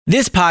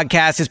This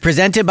podcast is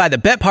presented by the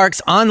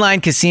BetParx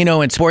online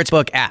casino and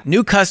sportsbook app.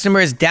 New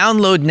customers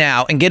download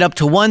now and get up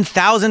to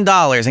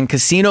 $1,000 in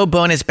casino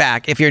bonus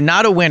back if you're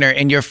not a winner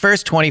in your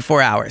first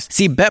 24 hours.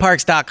 See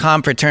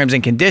BetParx.com for terms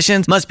and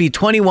conditions. Must be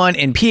 21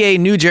 in PA,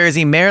 New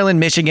Jersey, Maryland,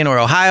 Michigan, or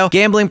Ohio.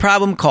 Gambling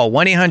problem? Call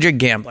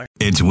 1-800-GAMBLER.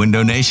 It's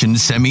Window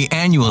Nation's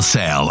semi-annual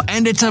sale,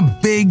 and it's a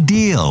big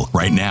deal.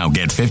 Right now,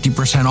 get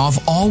 50%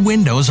 off all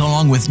windows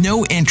along with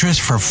no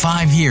interest for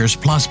 5 years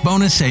plus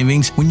bonus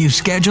savings when you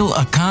schedule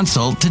a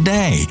consult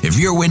today. If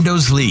your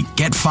windows leak,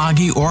 get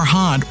foggy or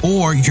hot,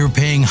 or you're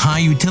paying high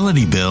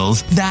utility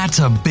bills, that's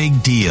a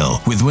big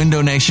deal. With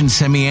Window Nation's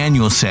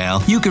semi-annual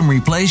sale, you can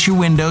replace your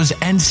windows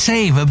and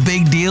save a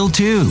big deal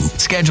too.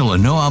 Schedule a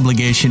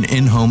no-obligation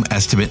in-home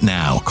estimate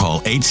now. Call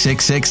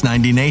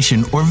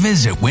 866-90NATION or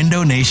visit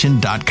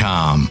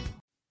windownation.com.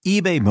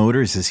 eBay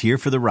Motors is here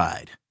for the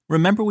ride.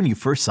 Remember when you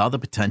first saw the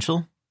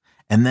potential?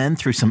 And then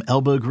through some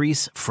elbow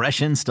grease, fresh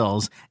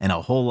installs, and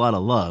a whole lot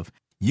of love,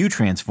 you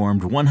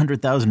transformed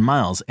 100,000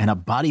 miles and a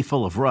body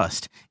full of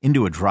rust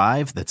into a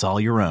drive that's all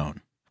your own.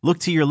 Look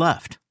to your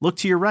left. Look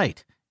to your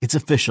right. It's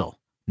official.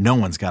 No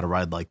one's got a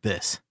ride like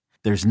this.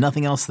 There's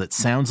nothing else that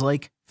sounds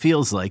like,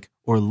 feels like,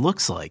 or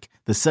looks like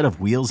the set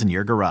of wheels in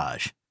your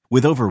garage.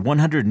 With over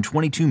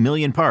 122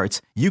 million parts,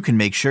 you can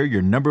make sure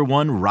your number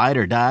one ride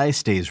or die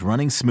stays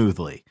running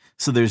smoothly.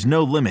 So there's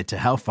no limit to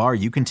how far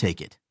you can take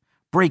it.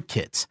 Brake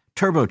kits,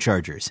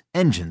 turbochargers,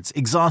 engines,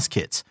 exhaust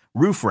kits,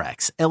 roof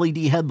racks, LED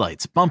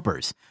headlights,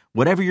 bumpers,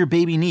 whatever your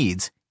baby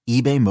needs,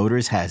 eBay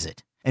Motors has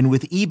it. And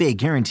with eBay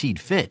Guaranteed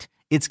Fit,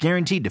 it's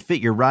guaranteed to fit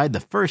your ride the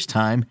first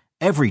time,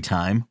 every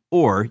time,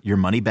 or your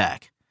money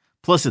back.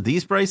 Plus at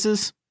these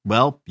prices,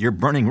 well, you're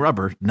burning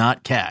rubber,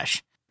 not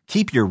cash.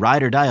 Keep your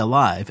ride or die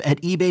alive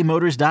at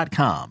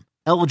ebaymotors.com.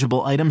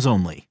 Eligible items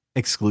only.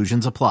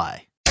 Exclusions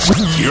apply.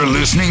 You're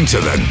listening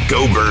to the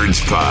Go Birds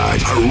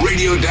Pod, a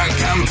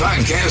radio.com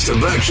podcast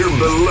about your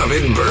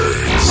beloved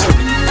birds.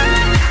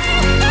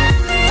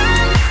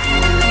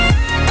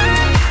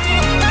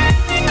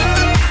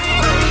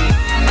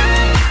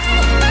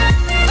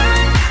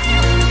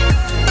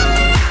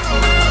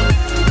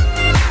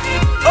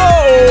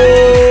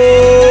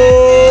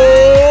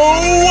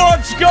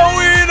 What's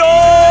going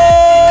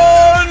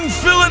on,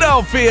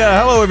 Philadelphia?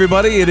 Hello,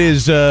 everybody. It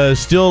is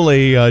still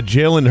a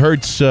Jalen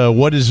Hurts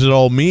What Does It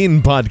All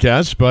Mean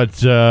podcast,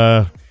 but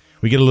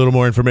we get a little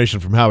more information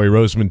from Howie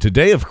Roseman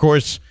today. Of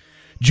course,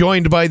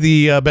 joined by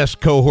the best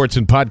cohorts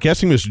in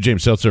podcasting, Mr.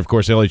 James Seltzer, of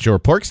course, LHR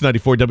Porks,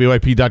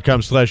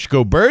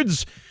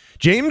 94WIP.com/GoBirds.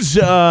 James,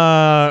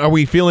 are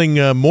we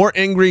feeling more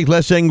angry,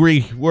 less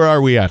angry? Where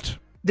are we at?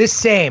 The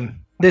same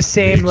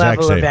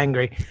level of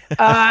angry.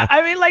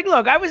 I mean, like,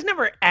 look, I was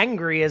never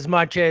angry as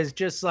much as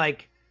just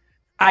like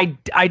I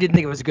didn't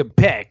think it was a good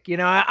pick. You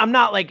know, I'm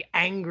not like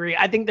angry.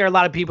 I think there are a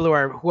lot of people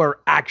who are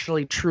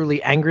actually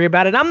truly angry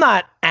about it. I'm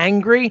not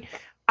angry.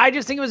 I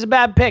just think it was a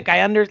bad pick.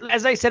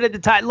 As I said at the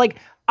time, like,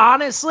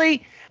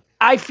 honestly,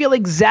 I feel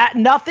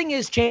nothing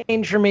has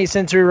changed for me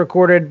since we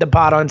recorded the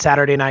pod on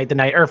Saturday night,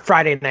 or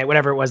Friday night,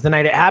 whatever it was, the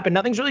night it happened.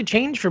 Nothing's really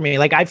changed for me.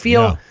 Like, I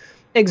feel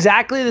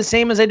exactly the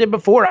same as I did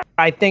before.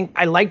 I think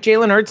I like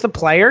Jalen Hurts, the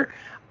player.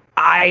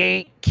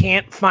 I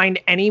can't find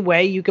any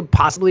way you could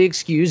possibly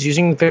excuse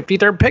using the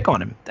 53rd pick on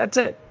him. That's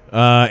it.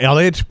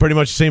 Elliot, pretty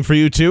much the same for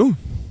you too?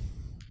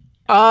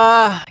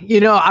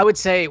 I would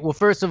say, well,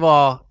 first of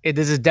all,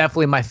 this is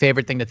definitely my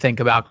favorite thing to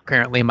think about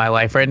currently in my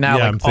life right now.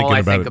 Yeah, like, all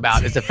I think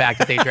about is the fact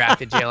that they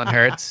drafted Jalen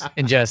Hurts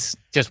and just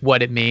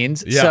what it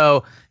means. Yeah.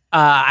 So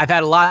I've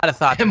had a lot of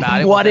thoughts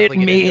about it. What it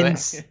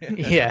means.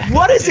 Yeah.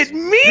 What does it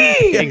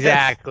mean?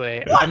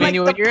 Exactly. What, I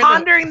mean, like you're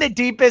pondering the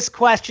deepest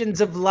questions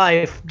of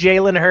life,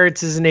 Jalen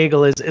Hurts as an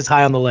Eagle is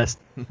high on the list.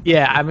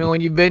 Yeah, I mean, when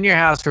you've been in your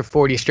house for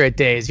 40 straight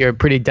days, you're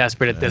pretty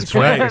desperate at this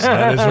point. Right.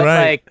 That is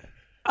right.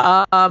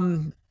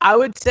 I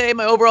would say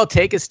my overall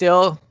take is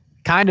still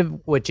kind of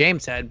what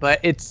James said, but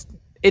it's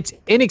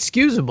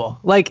inexcusable.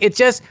 Like, it's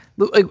just,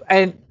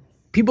 and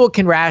people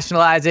can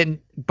rationalize it.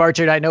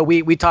 Barchard, I know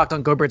we talked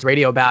on Go Birds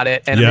Radio about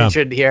it, and I'm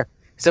interested to hear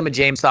some of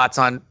James' thoughts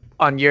on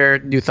your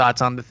new thoughts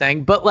on the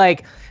thing. But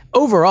like,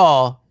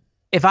 overall,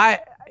 if I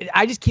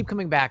just keep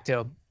coming back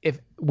to, if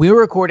we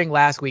were recording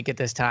last week at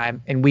this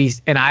time and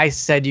I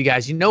said to you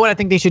guys, you know what I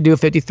think they should do,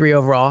 53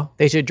 overall?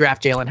 They should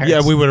draft Jalen Hurts.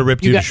 Yeah, we would have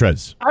ripped you to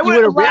shreds. I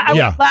would have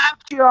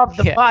laughed you off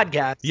the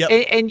podcast. Yep.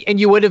 And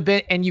you would have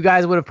been, and you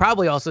guys would have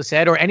probably also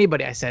said, or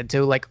anybody I said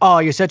to, like, oh,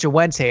 you're such a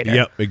Wentz hater.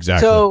 Yep,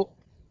 exactly. So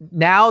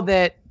now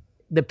that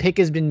the pick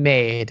has been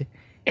made,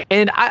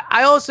 and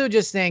I also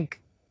just think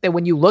that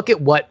when you look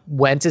at what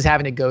Wentz is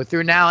having to go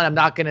through now, and I'm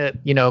not going to,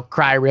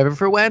 cry a river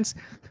for Wentz,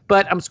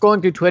 but I'm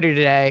scrolling through Twitter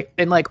today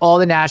and like all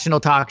the national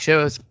talk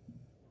shows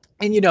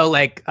and,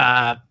 like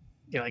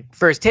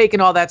First Take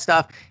and all that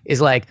stuff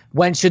is like,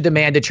 when should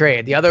demand a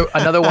trade?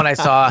 Another one I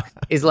saw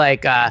is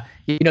like, the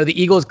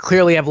Eagles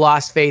clearly have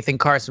lost faith in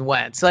Carson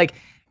Wentz. Like,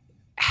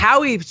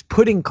 Howie's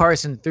putting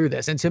Carson through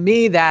this. And to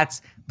me,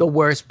 that's the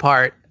worst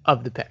part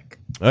of the pick.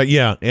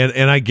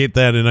 And I get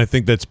that. And I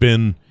think that's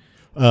been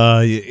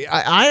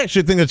I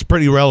actually think that's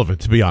pretty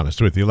relevant, to be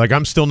honest with you. Like,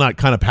 I'm still not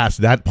kind of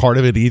past that part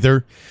of it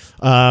either.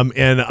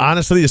 And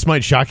honestly, this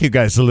might shock you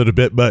guys a little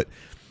bit, but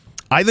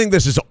I think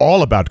this is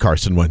all about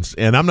Carson Wentz,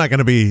 and I'm not going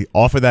to be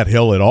off of that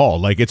hill at all.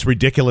 Like, it's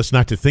ridiculous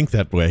not to think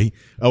that way,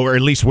 or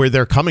at least where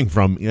they're coming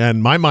from.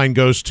 And my mind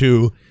goes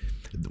to,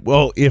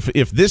 well, if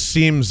this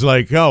seems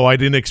like, oh, I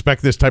didn't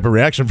expect this type of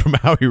reaction from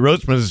Howie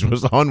Roseman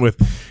was on with,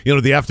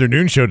 the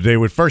afternoon show today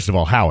with, first of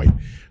all, Howie.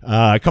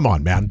 Come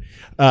on, man.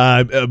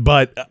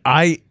 But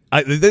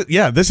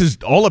this is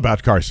all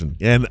about Carson.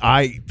 And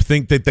I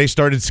think that they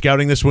started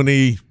scouting this when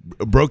he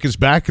broke his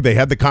back. They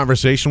had the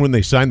conversation when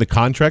they signed the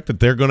contract that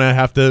they're going to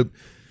have to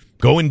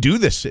go and do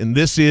this. And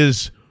this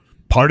is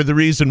part of the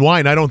reason why.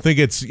 And I don't think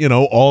it's,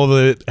 all of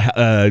it,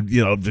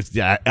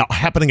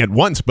 happening at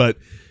once, but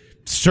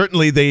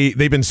certainly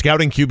they've been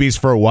scouting QBs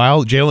for a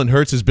while. Jalen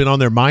Hurts has been on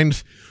their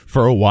mind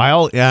for a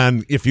while.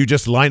 And if you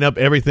just line up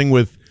everything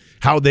with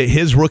how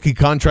his rookie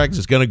contract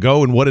is going to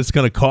go and what it's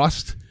going to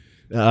cost,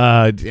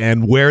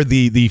 and where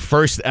the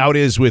first out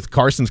is with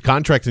Carson's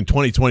contract in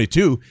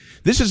 2022,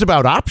 this is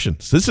about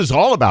options. This is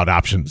all about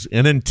options.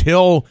 And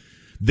until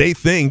they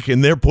think,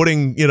 and they're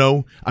putting,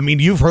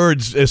 you've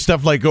heard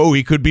stuff like, oh,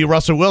 he could be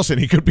Russell Wilson,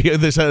 he could be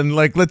this, and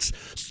like, let's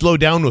slow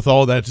down with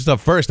all that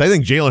stuff first. I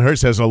think Jalen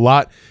Hurts has a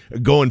lot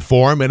going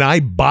for him, and I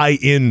buy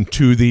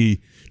into the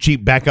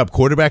cheap backup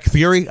quarterback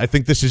theory. I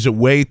think this is a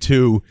way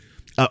to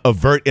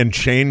avert and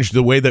change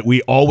the way that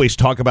we always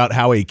talk about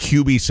how a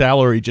QB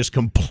salary just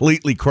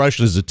completely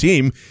crushes a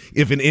team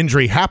if an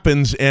injury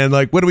happens. And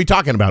like, what are we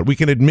talking about? We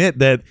can admit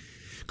that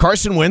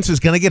Carson Wentz is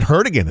going to get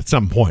hurt again at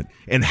some point.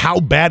 And how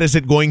bad is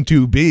it going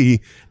to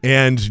be?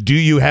 And do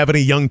you have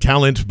any young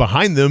talent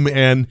behind them?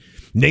 And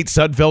Nate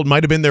Sudfeld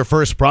might have been their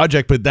first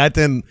project, but that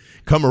didn't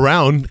come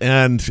around.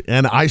 And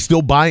I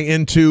still buy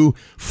into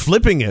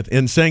flipping it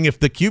and saying, if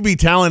the QB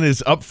talent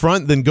is up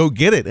front, then go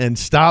get it and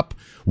stop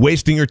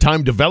wasting your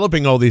time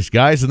developing all these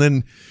guys, and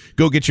then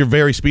go get your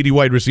very speedy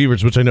wide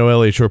receivers, which I know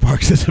Elliot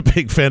Shore-Parks is a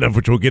big fan of,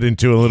 which we'll get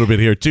into a little bit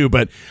here too.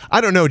 But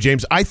I don't know,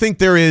 James. I think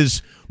there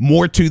is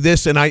more to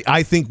this, and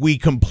I think we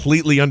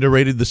completely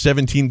underrated the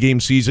 17-game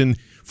season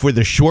for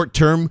the short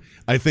term.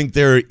 I think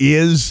there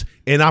is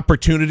an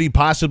opportunity,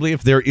 possibly,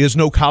 if there is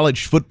no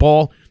college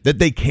football, that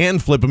they can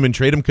flip him and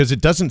trade him, because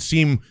it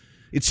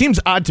seems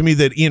odd to me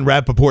that Ian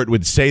Rappaport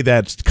would say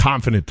that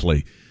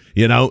confidently,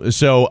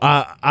 So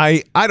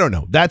I don't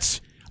know.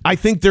 I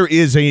think there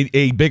is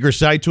a bigger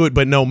side to it,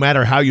 but no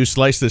matter how you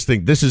slice this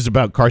thing, this is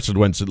about Carson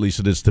Wentz, at least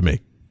it is to me.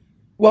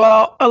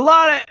 Well, a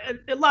lot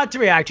to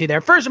react to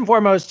there. First and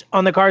foremost,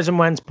 on the Carson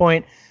Wentz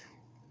point,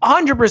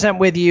 100%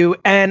 with you.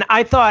 And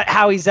I thought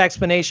Howie's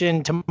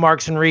explanation to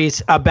Marks and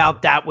Reese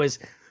about that was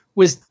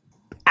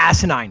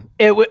asinine.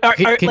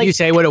 Can you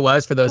say what it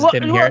was for those that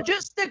didn't hear?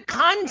 Just the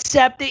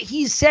concept that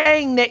he's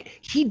saying that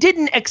he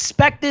didn't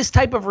expect this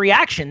type of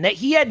reaction, that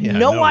he had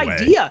no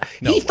idea.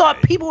 He thought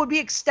people would be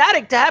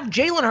ecstatic to have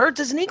Jalen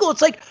Hurts as an Eagle.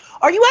 It's like,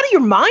 are you out of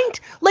your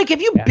mind? Like,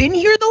 have you been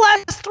here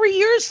the last 3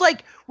 years?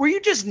 Like, were you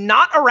just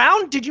not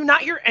around? Did you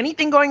not hear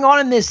anything going on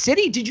in this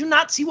city? Did you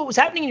not see what was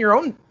happening in your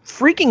own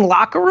freaking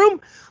locker room?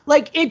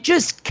 Like, it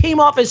just came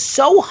off as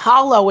so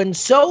hollow and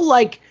so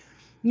like,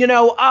 it's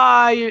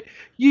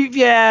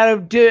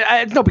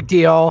no big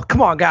deal.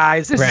 Come on,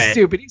 guys. This is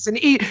stupid.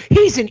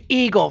 He's an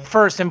Eagle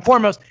first and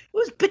foremost.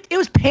 It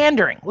was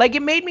pandering. Like,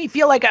 it made me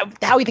feel like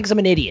Howie thinks I'm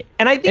an idiot.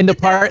 And I think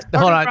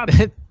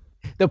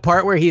the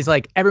part where he's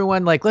like,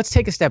 everyone, like, let's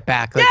take a step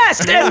back. Like,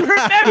 yes, and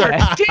remember,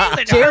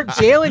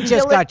 Jalen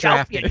just got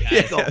drafted.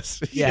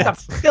 Yes. A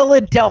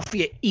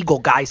Philadelphia Eagle,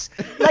 guys.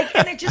 Like,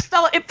 and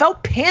it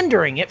felt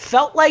pandering. It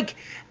felt like,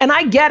 and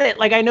I get it.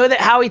 Like, I know that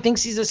Howie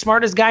thinks he's the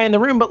smartest guy in the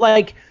room, but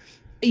like,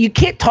 you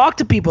can't talk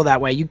to people that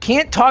way. You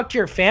can't talk to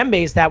your fan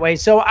base that way.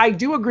 So I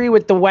do agree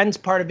with the Wentz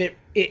part of it.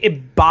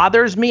 It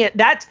bothers me.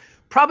 That's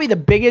probably the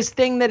biggest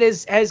thing that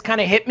has kind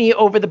of hit me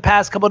over the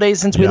past couple of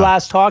days since we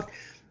last talked,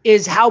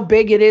 is how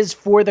big it is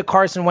for the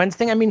Carson Wentz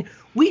thing. I mean,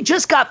 we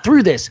just got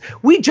through this.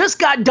 We just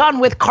got done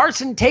with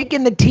Carson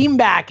taking the team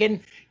back and,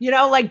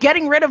 like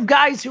getting rid of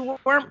guys who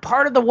weren't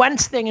part of the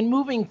Wentz thing and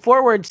moving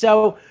forward.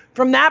 So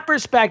from that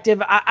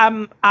perspective,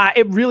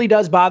 it really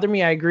does bother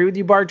me. I agree with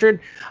you,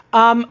 Bartred.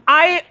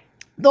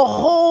 The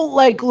whole,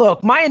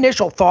 look, my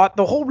initial thought,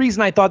 the whole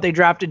reason I thought they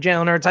drafted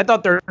Jalen Hurts, I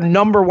thought their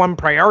number one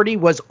priority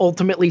was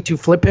ultimately to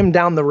flip him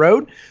down the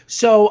road.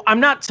 So I'm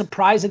not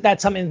surprised that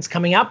that's something that's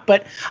coming up,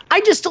 but I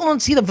just still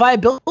don't see the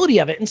viability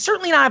of it. And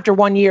certainly not after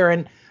 1 year.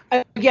 And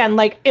again,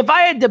 if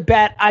I had to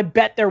bet, I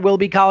bet there will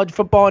be college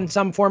football in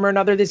some form or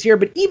another this year.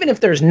 But even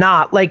if there's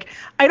not,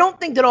 I don't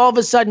think that all of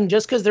a sudden,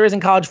 just because there isn't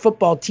college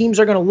football, teams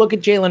are going to look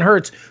at Jalen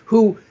Hurts,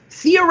 who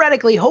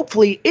theoretically,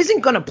 hopefully, isn't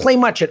going to play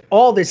much at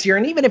all this year.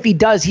 And even if he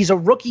does, he's a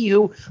rookie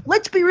who,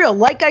 let's be real,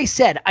 like I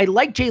said, I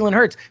like Jalen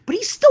Hurts, but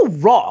he's still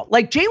raw.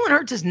 Like, Jalen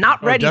Hurts is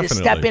not ready to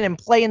step in and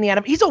play in the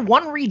NFL. He's a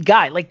one-read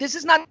guy. Like, this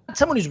is not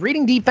someone who's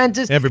reading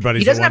defenses.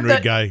 Everybody's a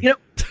one-read guy.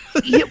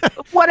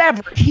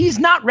 whatever. He's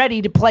not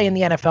ready to play in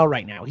the NFL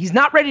right now. He's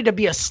not ready to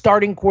be a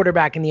starting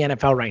quarterback in the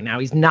NFL right now.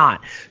 He's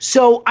not.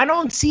 So I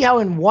don't see how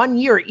in 1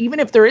 year, even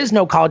if there is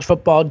no college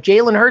football,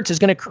 Jalen Hurts is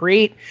going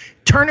to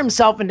turn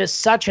himself into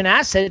such an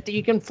asset that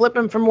you can flip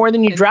him for more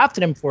than you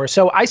drafted him for.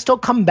 So I still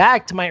come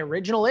back to my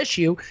original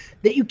issue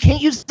that you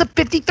can't use the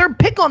 53rd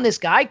pick on this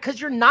guy because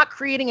you're not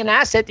creating an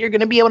asset that you're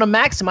going to be able to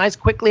maximize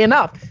quickly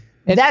enough.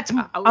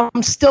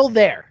 I'm still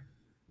there.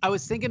 I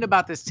was thinking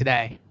about this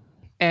today.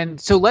 And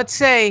so let's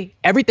say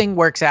everything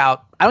works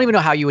out. I don't even know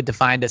how you would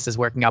define this as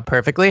working out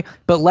perfectly,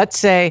 but let's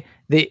say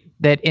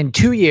that in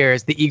 2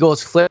 years, the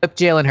Eagles flip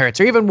Jalen Hurts,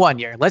 or even 1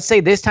 year. Let's say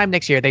this time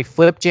next year, they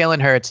flip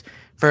Jalen Hurts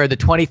for the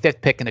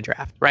 25th pick in the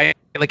draft, right?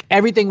 Like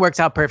everything works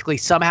out perfectly.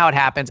 Somehow it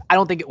happens. I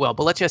don't think it will,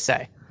 but let's just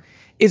say,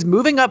 is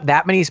moving up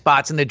that many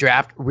spots in the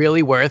draft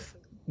really worth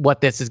what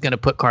this is going to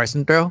put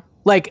Carson through?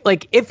 Like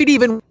if it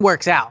even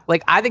works out,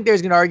 like I think there's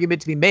an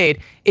argument to be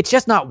made. It's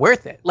just not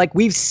worth it. Like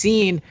we've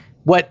seen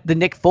what the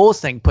Nick Foles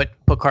thing put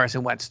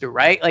Carson Wentz through,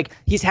 right? Like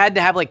he's had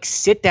to have like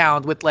sit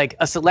downs with like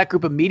a select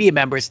group of media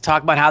members to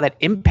talk about how that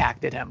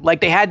impacted him.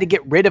 Like they had to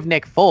get rid of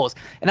Nick Foles.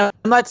 And I'm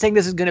not saying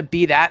this is going to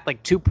be that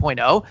like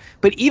 2.0,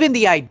 but even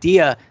the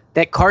idea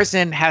that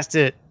Carson has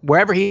to,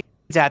 wherever he's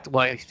at,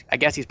 well, I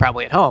guess he's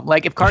probably at home.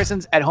 Like if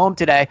Carson's at home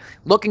today,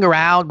 looking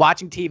around,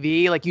 watching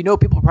TV, like,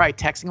 people are probably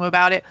texting him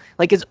about it.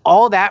 Like, is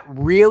all that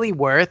really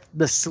worth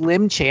the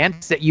slim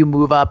chance that you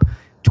move up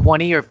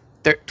 20 or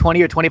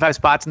 25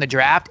 spots in the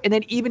draft? And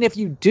then even if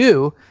you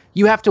do,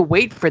 you have to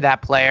wait for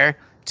that player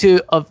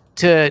to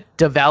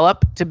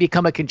develop to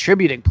become a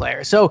contributing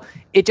player. So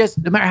it just,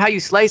 no matter how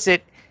you slice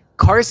it,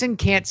 Carson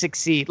can't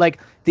succeed. Like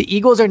the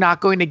Eagles are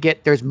not going to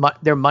get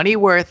their money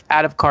worth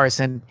out of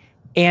Carson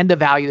and the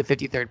value of the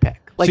 53rd pick.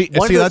 Like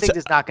one of those things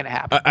is not going to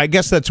happen. I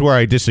guess that's where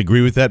I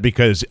disagree with that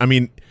because, I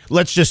mean,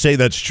 let's just say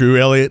that's true,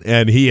 Elliot,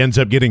 and he ends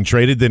up getting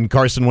traded, then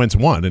Carson Wentz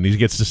won, and he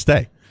gets to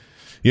stay.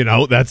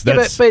 That's.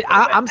 Yeah, but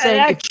I'm saying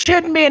that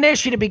shouldn't be an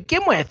issue to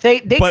begin with.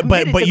 They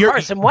committed to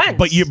Carson Wentz.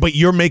 But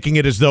you're making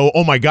it as though,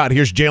 oh my God,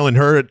 here's Jalen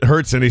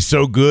Hurts and he's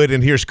so good,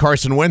 and here's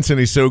Carson Wentz and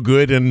he's so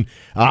good, and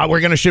we're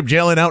going to ship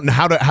Jalen out. And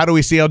how do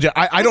we see how?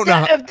 I don't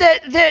know.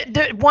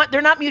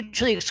 They're not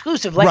mutually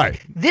exclusive. Like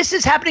right. This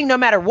is happening no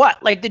matter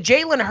what. Like the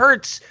Jalen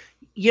Hurts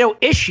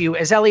issue,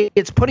 as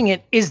Elliot's putting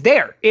it, is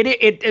there.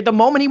 It at the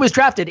moment he was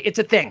drafted, it's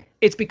a thing.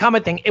 It's become a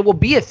thing. It will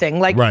be a thing.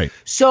 Like right.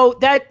 So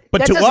that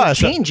doesn't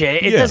change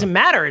it. It doesn't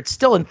matter. It's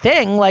still a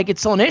thing. Like it's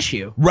still an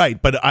issue. Right.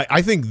 But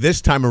I think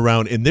this time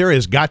around, and there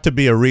has got to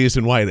be a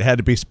reason why it had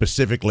to be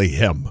specifically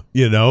him.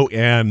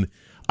 And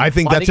I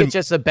think it's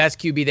just the best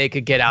QB they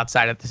could get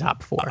outside of the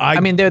top four. I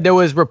mean, there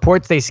was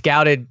reports they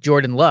scouted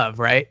Jordan Love,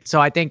 right?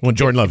 So I think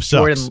Jordan Love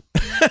sucks.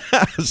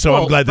 So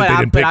I'm glad that they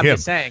didn't pick him. I'm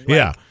just saying,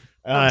 yeah.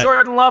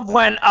 Jordan Love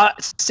went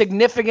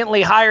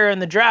significantly higher in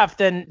the draft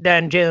than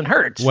Jalen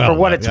Hurts, for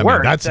what it's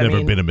worth. That's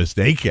never been a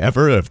mistake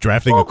ever of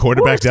drafting a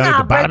quarterback down at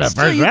the bottom of the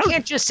first round. You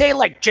can't just say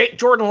like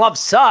Jordan Love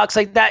sucks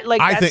like that. Like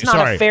that's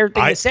not a fair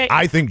thing to say.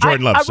 I think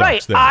Jordan Love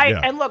sucks. Right.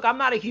 And look, I'm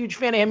not a huge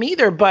fan of him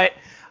either, but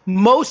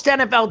most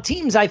NFL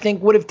teams I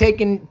think would have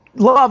taken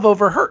Love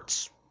over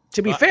Hurts.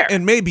 To be fair,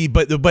 and maybe,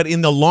 but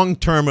in the long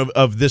term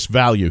of this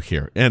value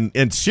here,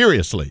 and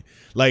seriously.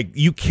 Like,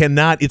 you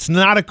cannot, it's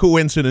not a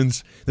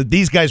coincidence that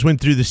these guys went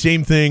through the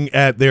same thing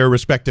at their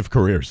respective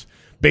careers,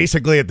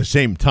 basically at the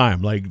same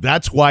time. Like,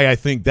 that's why I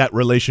think that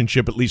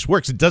relationship at least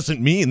works. It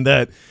doesn't mean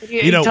that,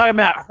 You're talking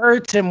about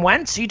Hurts and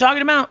Wentz? Are you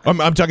talking about?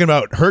 I'm talking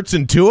about Hurts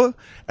and Tua,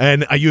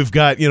 and you've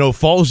got,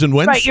 Foles and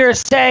Wentz. Right, you're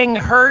saying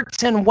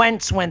Hurts and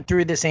Wentz went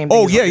through the same thing.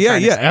 Oh,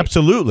 yeah,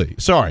 absolutely.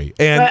 Sorry.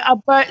 And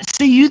but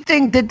so you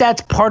think that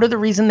that's part of the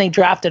reason they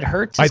drafted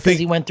Hurts is because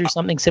he went through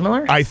something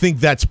similar? I think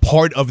that's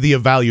part of the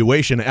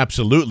evaluation,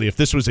 absolutely. If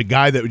this was a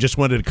guy that just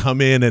wanted to come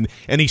in and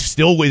he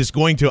still is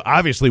going to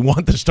obviously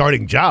want the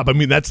starting job, I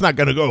mean, that's not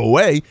going to go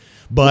away.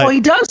 But he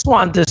does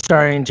want the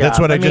starting job. That's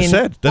what I just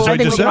said. That's what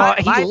I just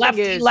said.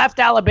 He left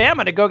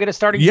Alabama to go get a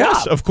starting job.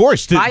 Yes, of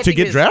course, to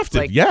get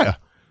drafted. Yeah.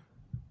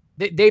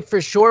 They for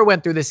sure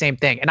went through the same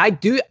thing. And I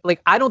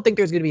don't think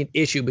there's going to be an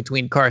issue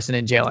between Carson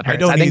and Jalen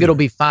Hurts. I think it'll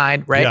be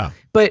fine, right? Yeah.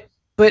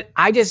 But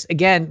I just,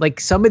 again, like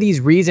some of these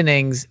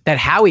reasonings that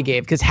Howie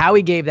gave, because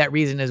Howie gave that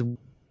reason as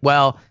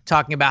well,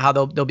 talking about how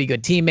they'll be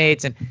good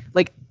teammates. And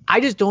like,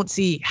 I just don't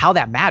see how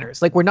that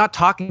matters. Like, we're not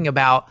talking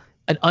about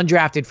an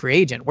undrafted free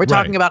agent. We're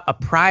talking about a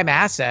prime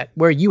asset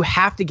where you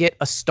have to get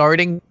a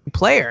starting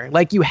player.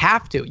 Like you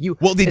have to.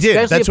 They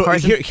did. That's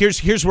what.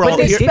 Here's where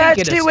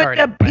especially with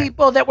the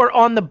people that were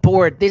on the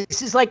board.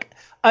 This is like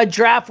a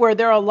draft where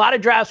there are a lot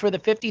of drafts where the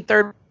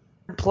 53rd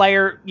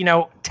player,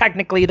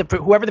 technically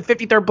whoever the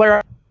 53rd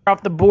player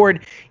off the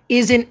board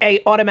isn't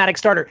a automatic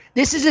starter.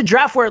 This is a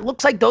draft where it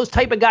looks like those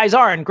type of guys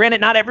are. And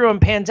granted, not everyone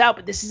pans out,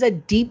 but this is a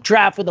deep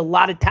draft with a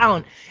lot of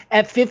talent.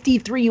 At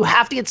 53, you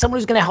have to get someone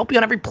who's going to help you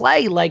on every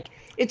play. Like,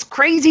 it's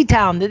crazy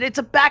town that it's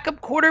a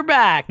backup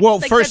quarterback. Well,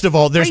 first of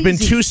all, there's been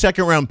 2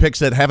 second-round picks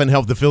that haven't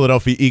helped the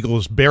Philadelphia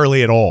Eagles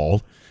barely at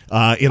all.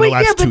 in the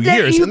last 2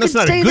 years, and that's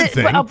not a good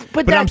thing.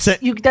 But I'm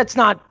saying that's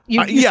not.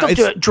 You still have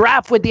to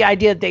draft with the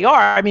idea that they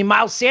are. I mean,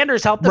 Miles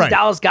Sanders helped them. Right.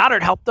 Dallas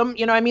Goedert helped them.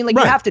 You know what I mean? Like,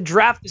 you have to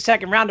draft the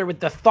second rounder with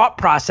the thought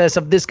process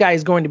of this guy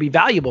is going to be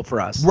valuable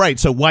for us. Right.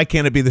 So why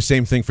can't it be the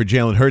same thing for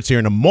Jalen Hurts here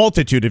in a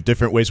multitude of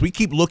different ways? We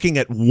keep looking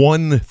at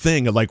one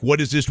thing of like, what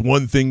does this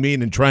one thing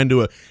mean, and trying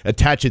to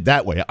attach it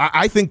that way.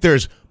 I think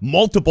there's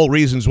multiple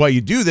reasons why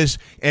you do this,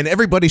 and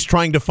everybody's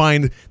trying to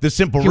find the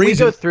simple reason.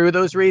 Can we go through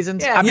those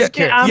reasons? Yeah,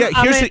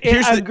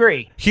 I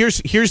agree. Here's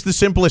the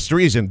simplest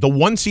reason. The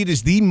 1 seed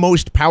is the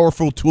most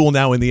powerful tool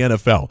now in the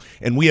NFL,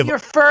 and you're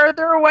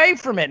further away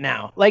from it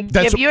now. Like,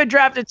 if you had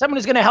drafted someone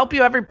who's going to help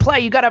you every play,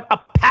 you got a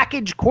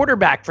package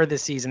quarterback for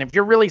this season. If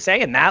you're really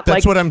saying that,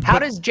 that's what I'm. How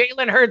does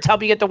Jalen Hurts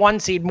help you get the 1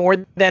 seed more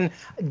than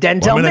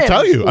Denzel? I'm going to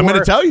tell you. I'm going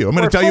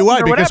to tell you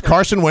why. Because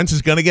Carson Wentz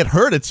is going to get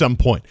hurt at some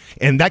point,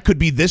 and that could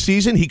be this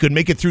season. He could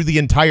make it through the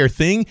entire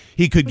thing.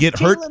 He could get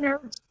hurt. Jalen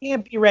Hurts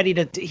can't be ready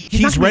to.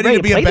 He's ready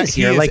to be a.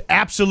 He is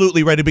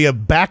absolutely ready to be a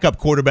backup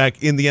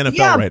quarterback in the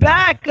NFL right now.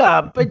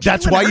 Backup. But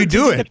that's why you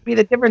do it. Be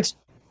the difference.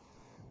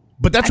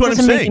 But that's what I'm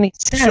saying.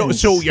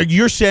 So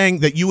you're saying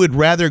that you would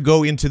rather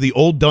go into the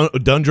old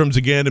Dundrums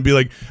again and be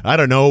like, I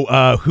don't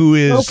know, who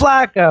is Joe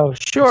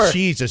Flacco? Sure,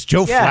 Jesus,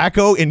 Joe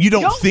Flacco, and you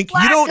don't think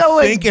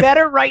is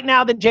better right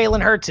now than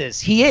Jalen Hurts is.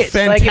 He is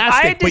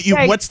fantastic.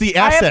 But what's the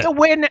asset?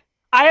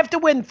 I have to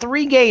win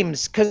 3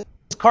 games because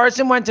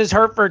Carson Wentz is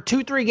hurt for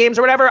 2-3 games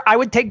or whatever. I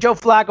would take Joe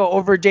Flacco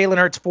over Jalen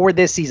Hurts for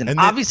this season.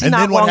 Obviously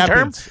not long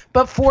term,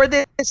 but for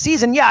this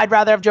season, I'd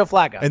rather have Joe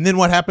Flacco. And then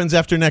what happens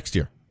after next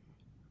year?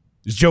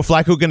 Is Joe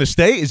Flacco going to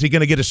stay? Is he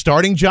going to get a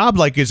starting job?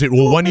 Like, is it a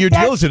 1-year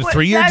deal? Is it a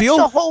 3-year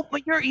deal?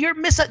 You're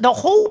missing the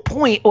whole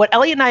point. What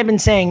Elliot and I have been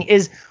saying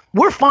is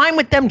we're fine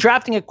with them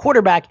drafting a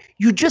quarterback.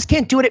 You just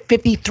can't do it at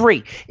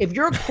 53. If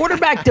you're a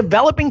quarterback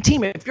developing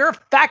team, if you're a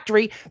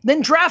factory,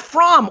 then draft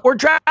Fromm or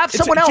draft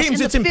someone else in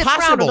the 5th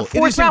round or the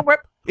 4th round.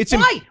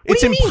 Why? What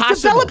do you mean?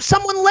 Develop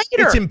someone later.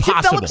 It's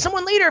impossible. Develop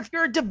someone later if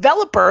you're a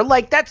developer.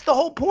 Like, that's the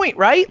whole point,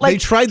 right? Like, they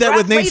tried that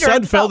with Nate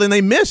Sudfeld and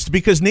they missed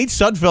because Nate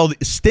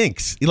Sudfeld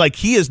stinks. Like,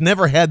 he has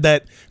never had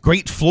that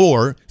great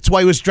floor. That's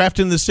why he was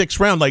drafted in the 6th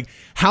round. Like,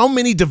 how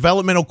many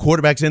developmental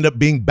quarterbacks end up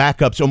being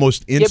backups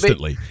almost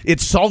instantly?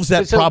 It solves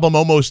that problem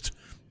almost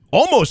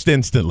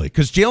instantly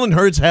because Jalen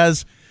Hurts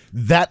has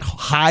that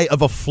high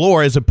of a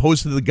floor as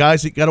opposed to the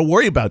guys that you got to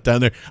worry about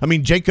down there. I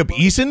mean, Jacob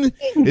Eason,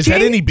 is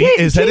that any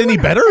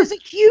better?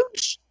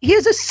 He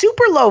has a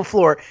super low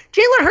floor.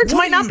 Jalen Hurts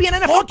might not be an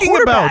NFL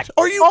quarterback.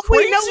 Are you All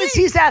crazy? we know is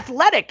he's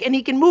athletic and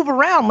he can move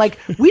around. Like,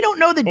 we don't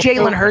know that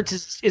Jalen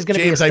Hurts is going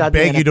to be a stud. I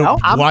beg you to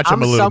watch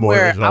him a little more.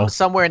 I'm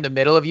somewhere in the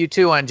middle of you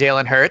two on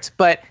Jalen Hurts,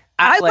 but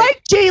I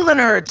like Jalen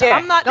Hurts. Yeah,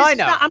 I'm not. I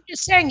know. I'm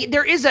just saying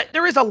there is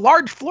a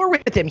large floor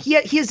with him. He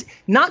is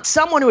not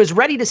someone who is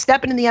ready to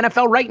step into the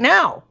NFL right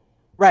now.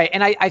 Right,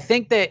 and I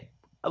think that,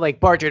 like,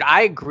 Bartred,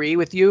 I agree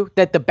with you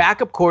that the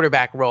backup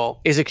quarterback role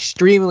is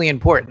extremely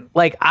important.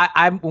 Like,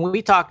 when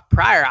we talked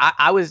prior,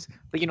 I was,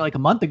 like a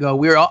month ago,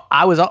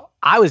 I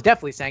was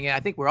definitely saying it. I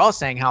think we're all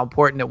saying how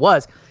important it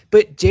was.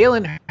 But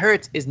Jalen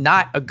Hurts is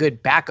not a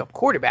good backup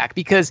quarterback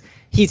because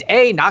he's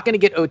not going to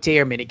get OTA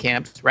or mini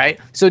camps, right?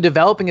 So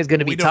developing is going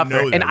to be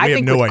tougher. And I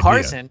think with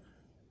Carson.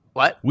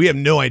 What? We have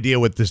no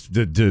idea what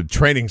the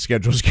training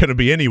schedule is going to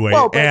be anyway,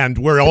 and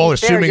we're all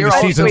assuming the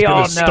season's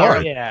going to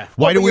start. Yeah.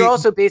 You're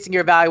also basing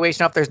your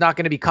evaluation off there's not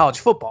going to be college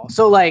football.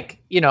 So, like,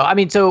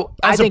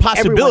 as a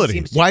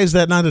possibility. Why is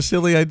that not a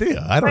silly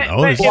idea? I don't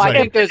know. I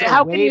think there's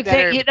how can you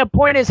think? The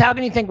point is, how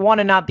can you think one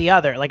and not the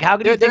other? Like, how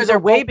can you think there's a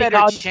way better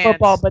college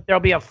football, but there'll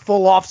be a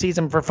full off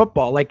season for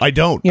football? Like, I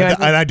don't,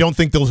 and I don't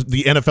think the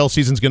NFL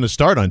season's going to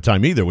start on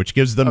time either, which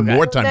gives them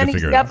more time to figure it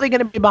out. He's definitely going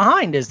to be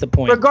behind. Is the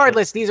point?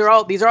 Regardless, these are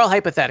all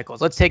hypotheticals.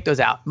 Let's take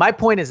those out. My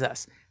point is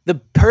this. The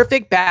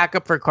perfect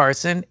backup for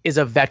Carson is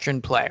a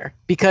veteran player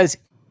because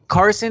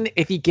Carson,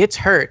 if he gets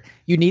hurt,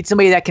 you need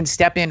somebody that can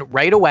step in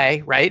right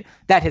away, right?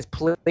 That has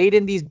played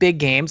in these big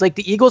games. Like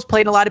the Eagles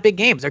played in a lot of big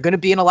games. They're going to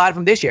be in a lot of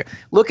them this year.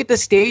 Look at the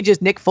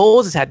stages Nick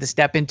Foles has had to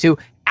step into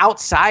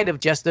outside of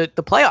just the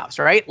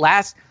playoffs, right?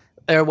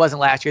 It wasn't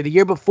last year. The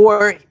year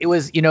before, it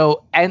was,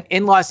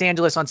 in Los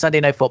Angeles on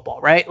Sunday Night Football,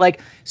 right? Like,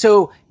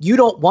 so you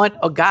don't want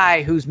a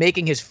guy who's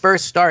making his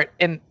first start.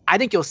 And I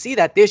think you'll see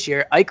that this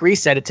year. Ike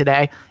Reese said it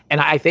today,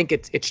 and I think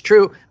it's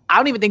true. I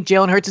don't even think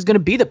Jalen Hurts is going to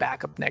be the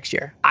backup next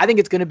year. I think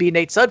it's going to be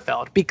Nate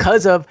Sudfeld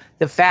because of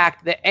the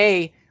fact that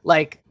I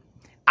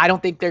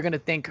don't think they're going to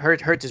think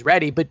Hurts is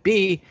ready, but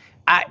B,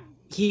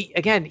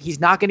 he's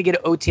not going to get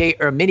an OTA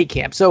or a mini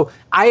camp. So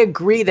I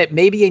agree that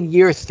maybe in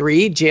year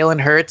 3, Jalen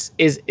Hurts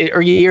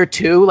or year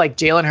 2, like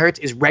Jalen Hurts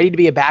is ready to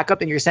be a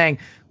backup. And you're saying,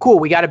 cool,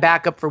 we got a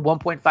backup for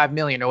 $1.5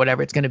 million or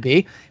whatever it's going to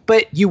be.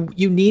 But you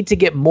need to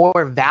get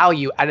more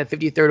value out of the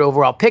 53rd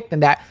overall pick than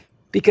that.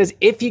 Because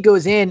if he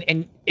goes in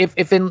and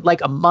if in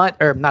like a month,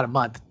 or not a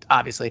month,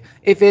 obviously,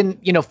 if in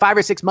 5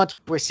 or 6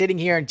 months we're sitting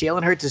here and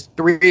Jalen Hurts is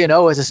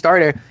 3-0 as a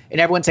starter and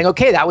everyone's saying,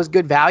 okay, that was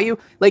good value,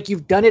 like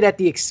you've done it at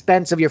the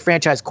expense of your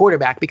franchise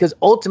quarterback. Because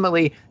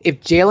ultimately,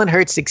 if Jalen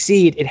Hurts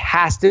succeed, it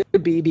has to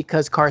be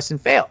because Carson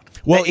failed.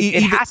 Well,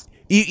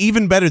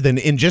 Even better than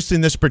in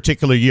this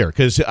particular year,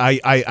 because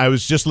I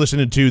was just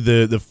listening to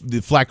the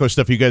Flacco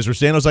stuff you guys were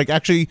saying. I was like,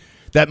 actually,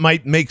 that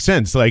might make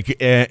sense. Like,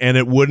 and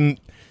it wouldn't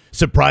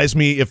surprise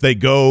me if they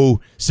go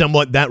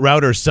somewhat that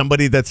route or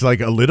somebody that's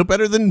like a little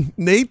better than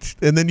Nate,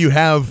 and then you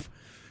have,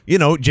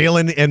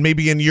 Jalen, and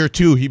maybe in year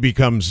 2 he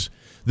becomes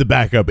the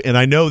backup. And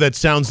I know that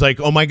sounds like,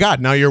 oh my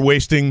God, now you're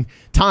wasting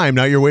time.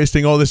 Now you're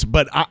wasting all this.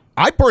 But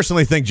I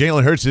personally think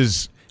Jalen Hurts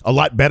is a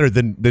lot better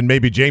than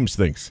maybe James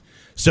thinks.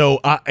 So,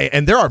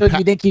 and there are. So do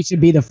you think he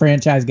should be the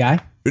franchise guy?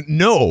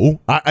 No,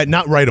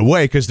 not right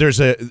away, because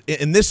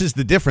and this is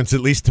the difference, at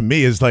least to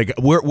me, is like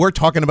we're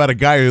talking about a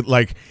guy who,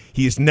 like,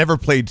 he's never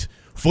played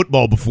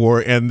football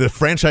before, and the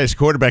franchise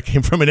quarterback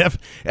came from an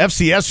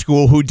FCS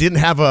school who didn't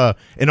have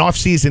an off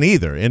season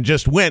either, and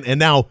just went, and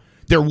now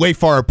they're way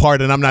far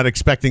apart, and I'm not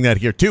expecting that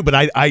here too.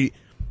 But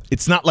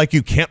it's not like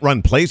you can't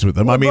run plays with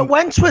them. But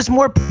Wentz was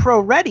more pro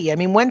ready. I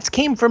mean, Wentz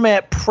came from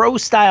a pro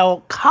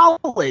style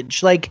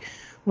college, like.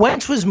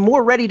 Wentz was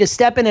more ready to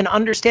step in and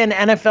understand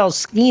NFL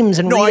schemes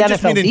and read NFL defenses. No, I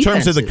just mean in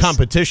terms of the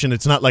competition,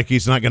 it's not like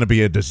he's not going to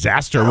be a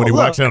disaster when he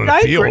walks out on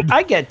the field.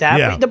 I get that.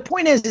 Yeah. But the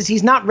point is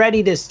he's not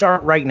ready to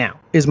start right now,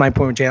 is my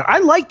point with Jalen. I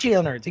like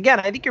Jalen Hurts. Again,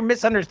 I think you're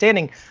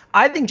misunderstanding.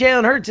 I think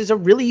Jalen Hurts is a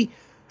really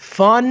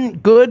fun,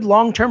 good,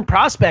 long-term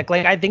prospect.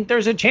 Like, I think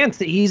there's a chance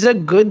that he's a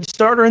good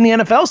starter in the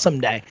NFL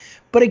someday.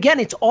 But again,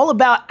 it's all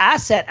about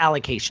asset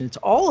allocation. It's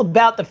all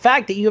about the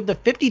fact that you have the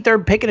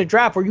 53rd pick in a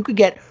draft where you could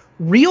get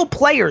real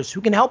players who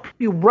can help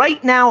you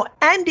right now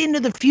and into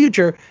the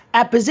future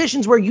at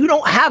positions where you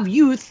don't have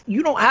youth,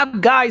 you don't have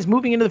guys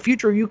moving into the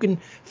future you can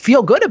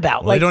feel good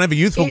about. Well, they don't have a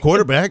youthful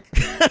quarterback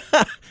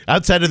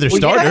outside of their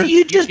starter.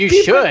 Yeah, you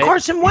should.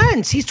 Carson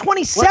Wentz. He's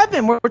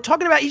 27. We're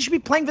talking about he should be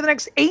playing for the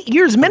next 8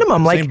 years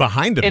minimum. Like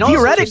behind him. And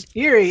theoretically,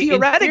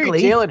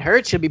 Jalen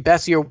Hurts should be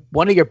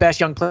one of your best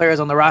young players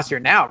on the roster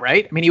now,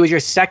 right? I mean, he was your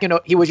second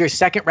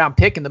round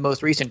pick in the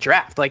most recent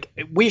draft. Like,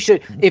 we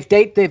should, if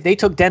they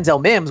took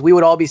Denzel Mims, we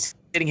would all be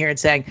sitting here and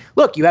saying,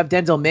 look, you have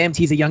Denzel Mims,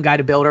 he's a young guy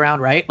to build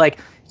around, right? Like,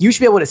 you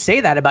should be able to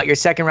say that about your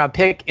second round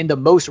pick in the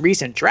most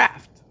recent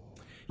draft,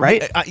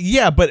 right?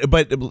 Yeah,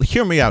 but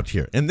hear me out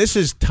here. And this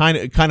is kind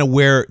of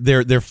where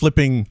they're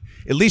flipping.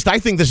 At least I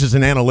think this is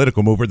an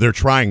analytical move where they're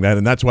trying that,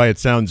 and that's why it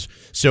sounds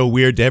so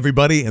weird to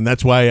everybody, and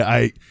that's why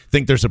I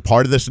think there's a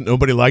part of this that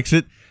nobody likes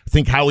it. I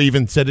think Howie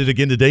even said it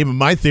again today, but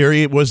my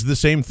theory was the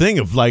same thing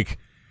of, like,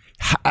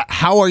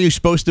 how are you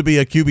supposed to be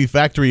a QB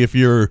factory if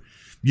you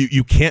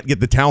can't get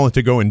the talent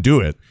to go and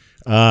do it?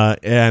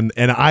 And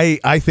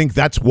I think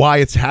that's why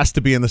it has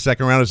to be in the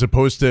second round as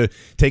opposed to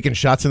taking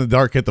shots in the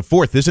dark at the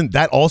fourth. Isn't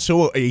that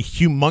also a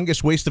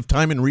humongous waste of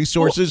time and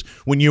resources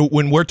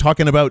when we're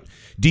talking about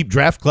deep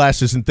draft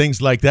classes and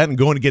things like that and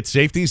going to get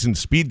safeties and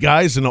speed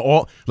guys and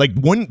all? Like,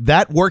 wouldn't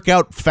that work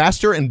out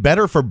faster and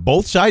better for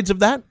both sides of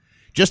that?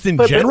 Just in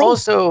general?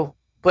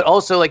 But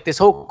also, like, this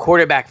whole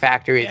quarterback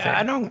factory thing.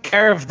 I don't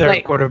care if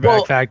they're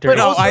quarterback factory.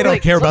 No, I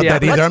don't care about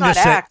that either. I'm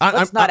just saying.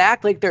 Let's not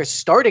act like their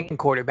starting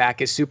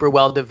quarterback is super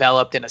well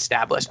developed and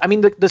established. I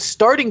mean, the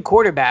starting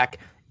quarterback,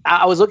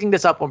 I was looking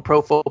this up on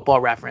Pro Football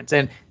Reference,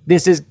 and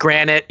this is,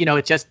 granted,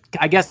 it's just,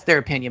 I guess, their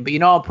opinion.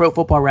 But on Pro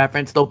Football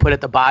Reference, they'll put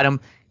at the bottom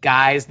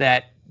guys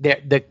that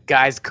the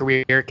guy's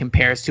career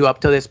compares to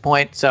up to this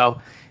point. So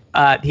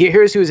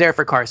here's who's there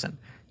for Carson.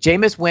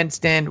 Jameis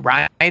Winston,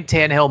 Ryan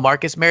Tannehill,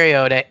 Marcus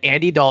Mariota,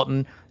 Andy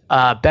Dalton,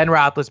 Ben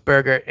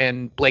Roethlisberger,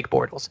 and Blake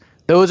Bortles.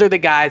 Those are the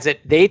guys that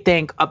they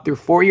think up through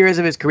 4 years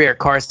of his career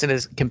Carson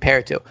is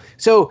compared to.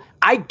 So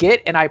I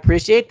get and I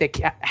appreciate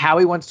that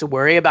Howie wants to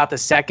worry about the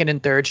second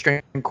and third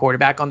string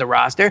quarterback on the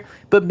roster,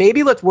 but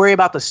maybe let's worry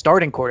about the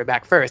starting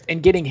quarterback first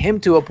and getting him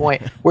to a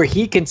point where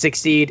he can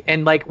succeed.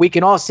 And, like, we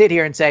can all sit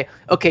here and say,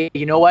 okay,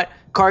 you know what?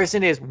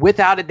 Carson is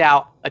without a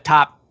doubt a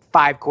top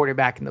 5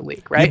 quarterback in the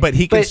league, right? Yeah, but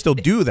he can still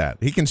do that.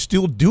 He can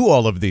still do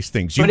all of these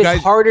things.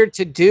 It's harder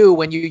to do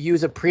when you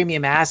use a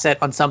premium asset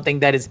on something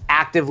that is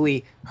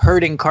actively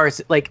hurting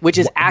Carson,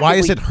 why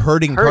is it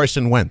hurting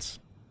Carson Wentz?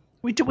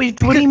 What do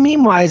you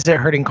mean? Why is it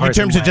hurting Carson Wentz?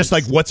 In terms of just,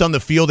 like, what's on the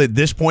field at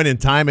this point in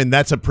time, and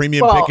that's a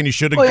premium pick, and you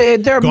should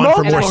have gone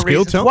for more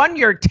skill. One,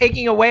 you're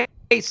taking away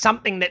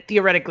something that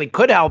theoretically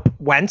could help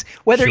Wentz,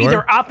 whether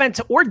either offense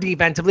or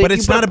defensively. But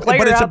it's not.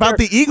 But it's about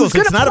the Eagles.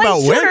 It's not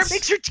about Wentz. It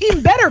makes your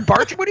team better,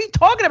 Barch. What are you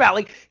talking about?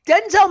 Like,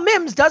 Denzel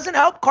Mims doesn't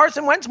help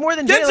Carson Wentz more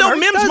than Denzel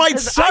Mims might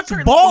suck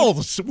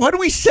balls. What are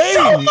we saying?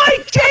 You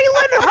like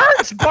Jalen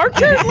Hurts,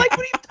 Barcher. Like, what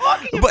are you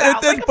talking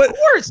about? Of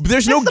course.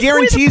 There's no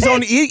guarantees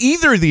on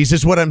either of these.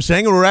 Is what I'm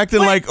saying. And we're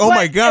acting like, oh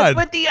my God.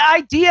 But the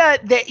idea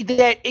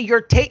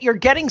that you're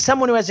getting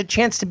someone who has a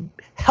chance to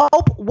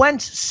help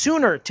Wentz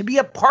sooner, to be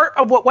a part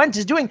of what Wentz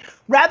is doing,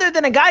 rather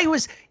than a guy who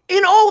is,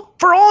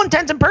 for all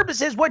intents and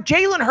purposes, what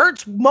Jalen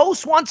Hurts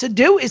most wants to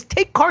do is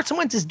take Carson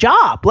Wentz's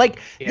job. Like,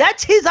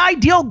 that's his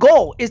ideal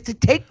goal, is to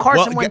take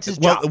Carson Wentz's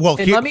job.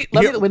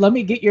 Let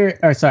me get your.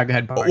 Sorry, go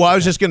ahead. Well, I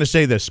was just going to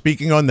say this.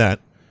 Speaking on that,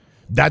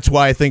 that's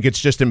why I think it's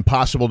just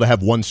impossible to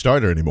have one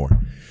starter anymore,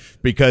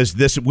 because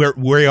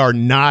we are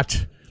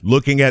not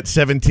looking at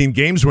 17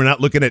 games. We're not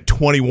looking at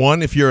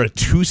 21 if you're a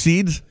 2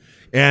 seed.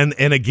 And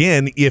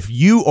again, if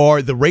you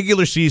are, the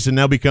regular season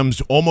now becomes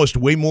almost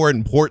way more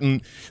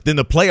important than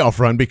the playoff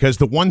run because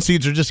the 1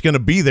 seeds are just going to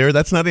be there.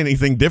 That's not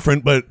anything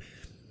different, but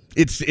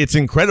it's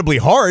incredibly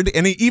hard.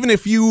 And even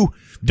if you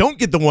don't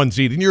get the 1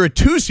 seed and you're a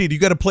 2 seed, you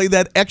got to play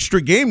that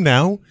extra game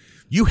now.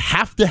 You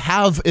have to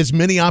have as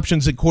many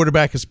options at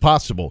quarterback as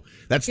possible.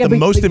 That's the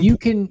most important. You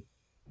can,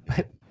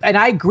 and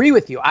I agree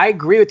with you.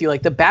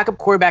 Like the backup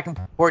quarterback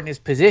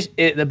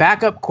the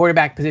backup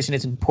quarterback position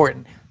is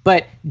important.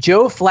 But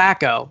Joe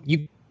Flacco,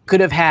 you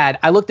could have had,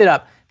 I looked it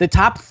up, the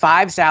top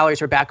 5 salaries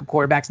for backup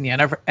quarterbacks in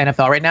the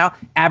NFL right now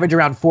average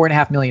around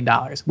 $4.5 million.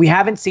 We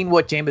haven't seen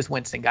what Jameis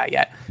Winston got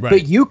yet. Right.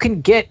 But you can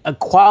get a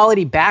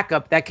quality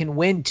backup that can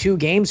win 2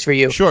 games for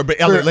you. Sure,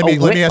 but Elliot, let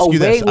me ask you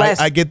this.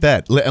 I get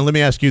that. And let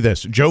me ask you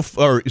this.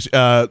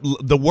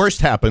 The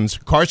worst happens.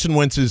 Carson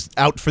Wentz is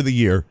out for the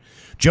year.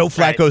 Joe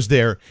Flacco's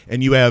there,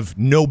 and you have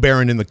no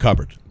Barron in the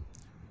cupboard.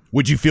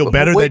 Would you feel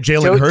better that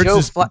Jalen Hurts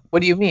is?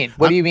 What do you mean?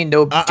 What do you mean?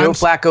 No, Joe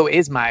Flacco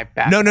is my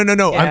back. No.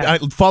 Yeah.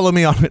 Follow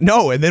me on.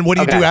 No, and then what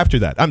do you do after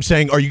that? I'm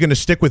saying, are you going to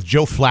stick with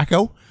Joe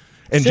Flacco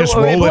and just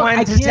roll it?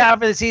 Wentz is out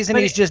for the season.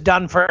 He's just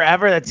done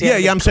forever. That's the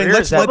end of I'm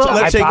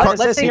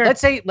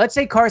saying let's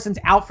say Carson's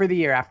out for the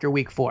year after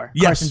week 4.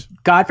 Yes. Carson,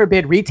 God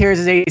forbid, re-tears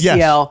his ACL.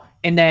 Yes.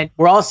 And then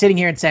we're all sitting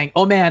here and saying,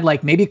 "Oh man,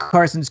 like maybe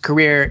Carson's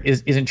career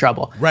is in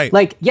trouble." Right?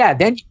 Like, yeah.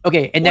 Then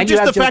okay, and then just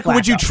you have the fact, Joe Flacco.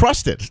 Would you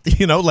trust it?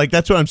 Like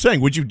that's what I'm saying.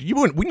 Would you?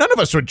 None of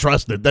us would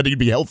trust it that he'd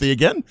be healthy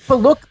again. But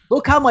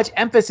look how much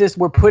emphasis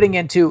we're putting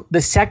into the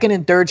 2nd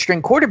and 3rd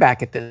string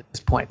quarterback at this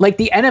point. Like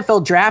the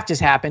NFL draft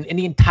just happened, and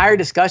the entire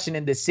discussion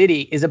in the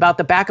city is about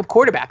the backup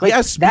quarterback. Like,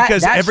 yes,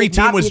 because every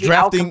team was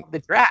drafting the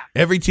draft.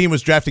 Every team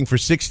was drafting for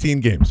 16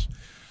 games.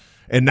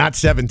 And not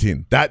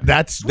 17.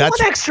 That's one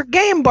extra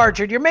game,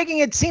 Barchard. You're making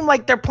it seem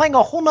like they're playing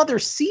a whole nother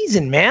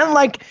season, man.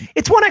 Like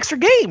it's one extra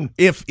game.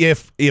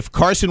 If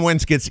Carson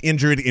Wentz gets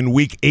injured in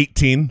week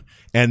 18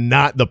 and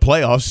not the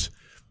playoffs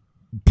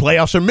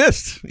are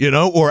missed.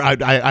 Or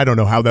I don't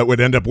know how that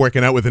would end up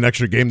working out with an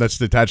extra game that's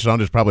detached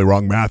on. Is probably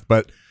wrong math,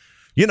 but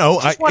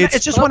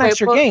it's just one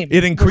extra game.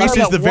 It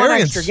increases the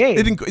variance.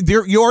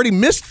 You already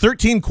missed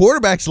 13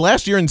 quarterbacks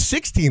last year in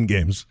 16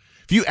 games.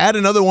 If you add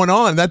another one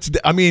on,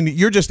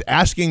 you're just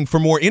asking for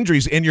more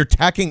injuries, and you're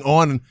tacking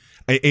on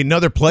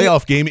another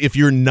playoff game if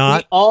you're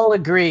not. We all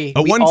agree.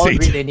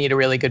 They need a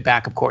really good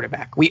backup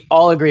quarterback. We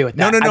all agree with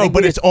that. No,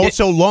 but it's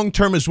also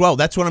long-term as well.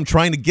 That's what I'm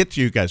trying to get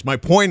to you guys. My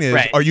point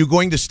is, Are you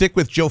going to stick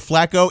with Joe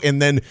Flacco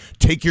and then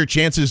take your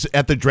chances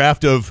at the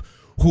draft of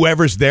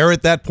whoever's there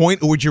at that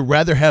point, or would you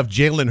rather have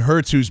Jalen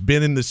Hurts, who's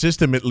been in the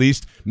system at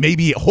least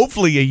maybe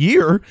hopefully a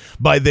year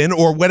by then,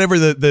 or whatever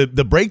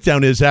the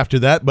breakdown is after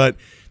that? But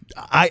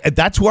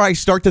that's where I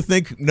start to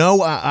think,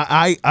 no,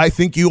 I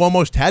think you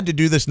almost had to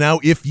do this now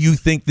if you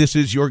think this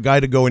is your guy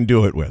to go and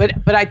do it with.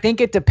 But I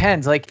think it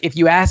depends. Like if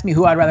you ask me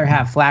who I'd rather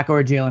have, Flacco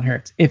or Jalen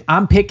Hurts, if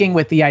I'm picking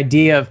with the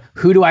idea of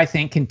who do I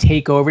think can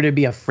take over to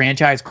be a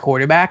franchise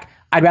quarterback,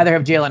 I'd rather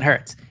have Jalen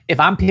Hurts. If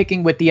I'm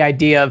picking with the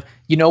idea of,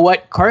 you know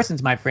what,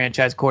 Carson's my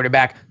franchise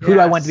quarterback, who do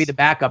I want to be the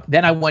backup?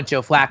 Then I want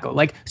Joe Flacco.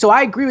 Like, so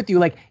I agree with you.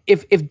 Like,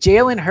 if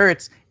Jalen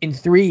Hurts in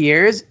 3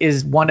 years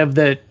is one of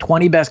the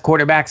 20 best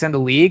quarterbacks in the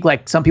league,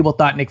 like some people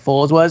thought Nick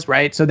Foles was,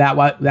 right? So that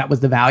was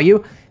the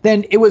value.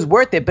 Then it was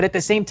worth it. But at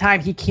the same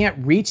time, he can't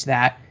reach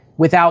that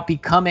without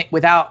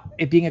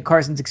it being at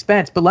Carson's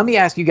expense. But let me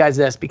ask you guys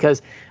this,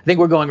 because I think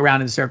we're going around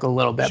in a circle a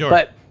little bit. Sure.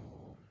 But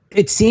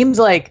it seems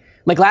like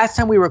last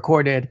time we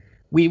recorded,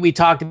 we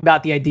talked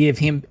about the idea of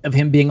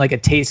him being like a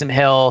Taysom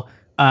Hill,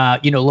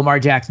 Lamar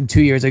Jackson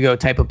 2 years ago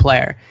type of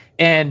player.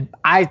 And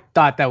I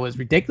thought that was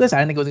ridiculous. I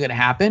didn't think it was going to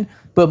happen.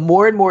 But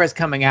more and more is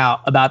coming out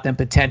about them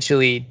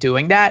potentially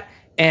doing that.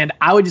 And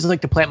I would just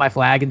like to plant my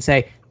flag and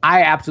say,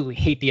 I absolutely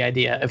hate the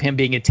idea of him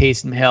being a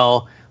Taysom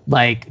Hill,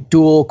 like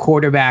dual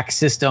quarterback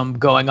system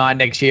going on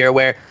next year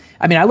where,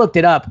 I looked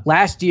it up.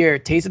 Last year,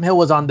 Taysom Hill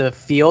was on the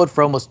field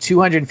for almost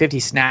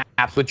 250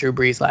 snaps with Drew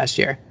Brees last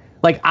year.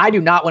 Like, I do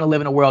not want to live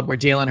in a world where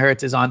Jalen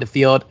Hurts is on the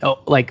field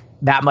like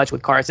that much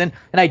with Carson.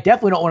 And I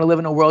definitely don't want to live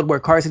in a world where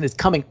Carson is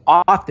coming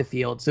off the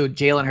field so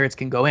Jalen Hurts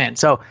can go in.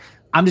 So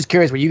I'm just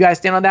curious where you guys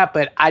stand on that.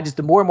 But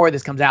the more and more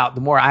this comes out,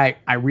 the more I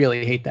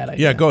really hate that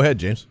idea. Yeah, go ahead,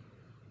 James.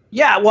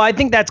 Yeah, well, I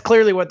think that's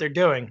clearly what they're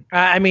doing.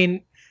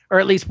 Or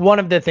at least one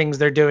of the things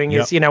they're doing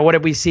is, what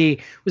did we see?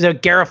 Was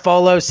it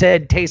Garofalo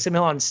said Taysom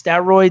Hill on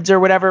steroids or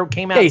whatever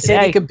came out today? He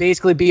said he could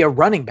basically be a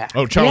running back.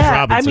 Oh, Charles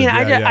Robinson.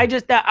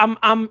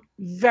 I'm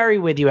very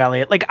with you,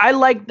 Elliot. Like, I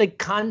like the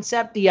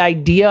concept, the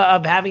idea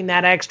of having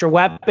that extra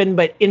weapon,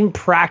 but in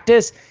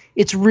practice,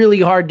 it's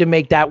really hard to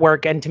make that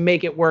work and to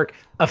make it work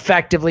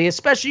effectively,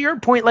 especially your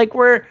point, like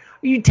where are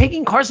you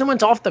taking Carson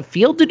Wentz off the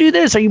field to do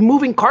this? Are you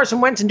moving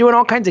Carson Wentz and doing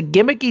all kinds of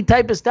gimmicky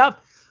type of stuff?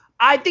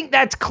 I think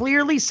that's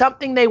clearly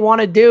something they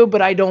want to do,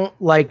 but I don't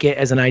like it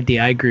as an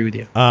idea. I agree with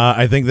you.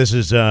 I think this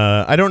is,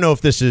 I don't know if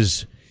this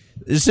is,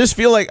 does this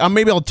feel like,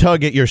 maybe I'll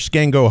tug at your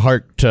Skango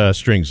heart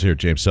strings here,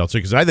 James Seltzer,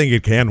 because I think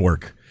it can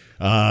work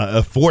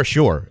for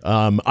sure.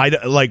 I'm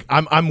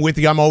with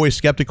you. I'm always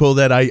skeptical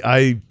that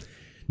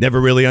never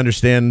really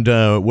understand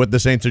what the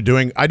Saints are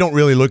doing. I don't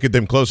really look at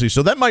them closely,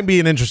 so that might be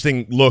an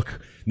interesting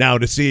look now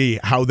to see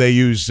how they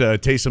use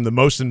Taysom the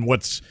most and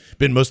what's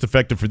been most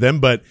effective for them.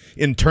 But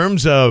in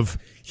terms of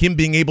him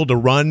being able to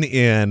run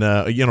in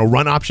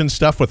run option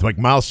stuff with like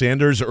Miles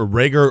Sanders or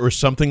Reagor or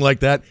something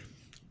like that,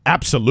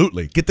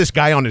 absolutely. Get this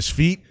guy on his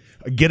feet,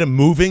 get him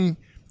moving.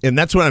 And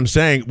that's what I'm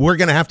saying. We're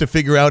going to have to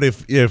figure out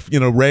if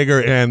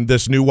Reagor and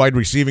this new wide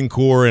receiving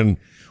core and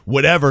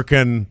whatever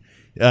can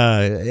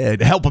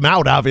help him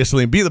out,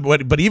 obviously, and be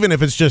but even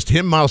if it's just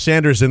him, Miles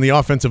Sanders, and the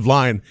offensive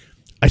line,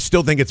 I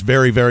still think it's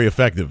very, very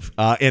effective.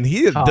 And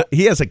he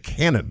has a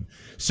cannon.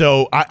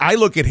 So I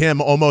look at him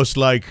almost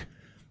like,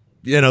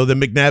 the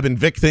McNabb and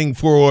Vic thing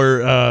for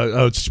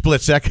a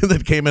split second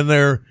that came in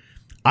there.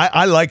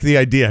 I like the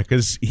idea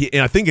because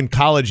I think in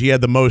college he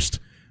had the most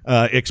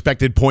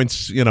expected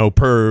points,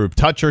 per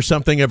touch or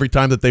something every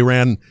time that they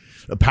ran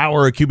a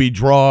power, a QB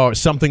draw,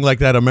 something like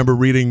that. I remember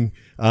reading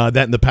that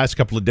in the past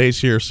couple of days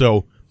here.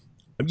 So,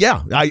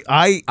 yeah,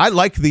 I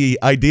like the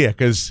idea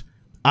because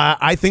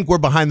I think we're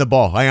behind the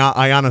ball.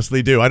 I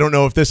honestly do. I don't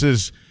know if this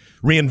is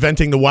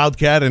reinventing the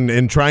Wildcat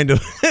and trying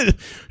to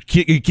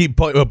keep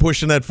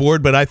pushing that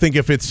forward, but I think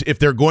if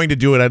they're going to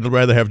do it, I'd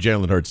rather have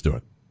Jalen Hurts do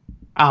it.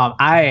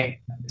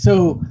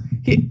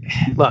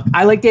 Look,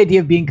 I like the idea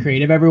of being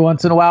creative every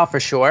once in a while for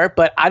sure,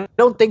 but I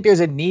don't think there's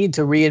a need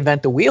to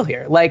reinvent the wheel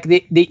here. Like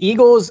the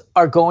Eagles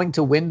are going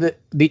to win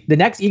the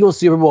next Eagles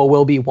Super Bowl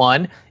will be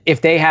won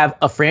if they have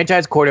a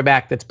franchise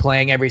quarterback that's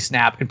playing every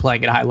snap and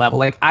playing at a high level.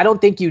 Like I don't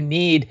think you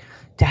need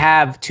to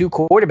have two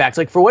quarterbacks.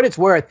 Like for what it's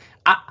worth,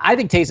 I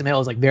think Taysom Hill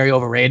is like very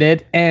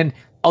overrated. And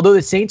although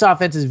the Saints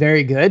offense is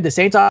very good, the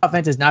Saints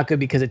offense is not good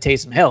because of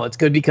Taysom Hill. It's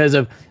good because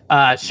of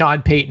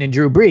Sean Payton and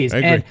Drew Brees.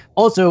 And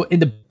also in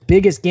the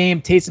biggest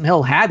game Taysom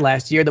Hill had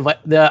last year,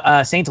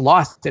 the Saints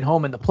lost at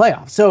home in the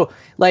playoffs. So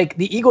like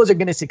the Eagles are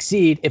going to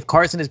succeed if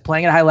Carson is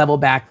playing at a high level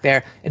back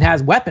there and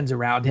has weapons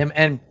around him.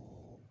 And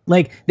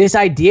like this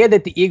idea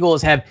that the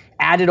Eagles have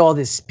added all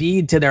this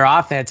speed to their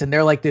offense and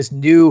they're like this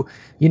new,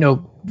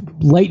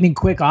 lightning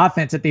quick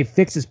offense that they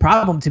fix this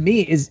problem, to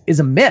me is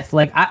a myth.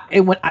 Like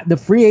the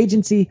free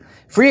agency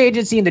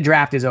and the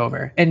draft is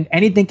over and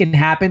anything can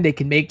happen. They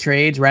can make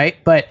trades, right?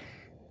 But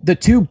the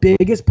two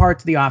biggest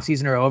parts of the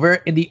offseason are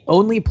over, and the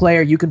only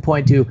player you can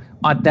point to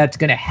that's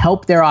going to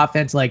help their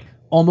offense, like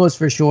almost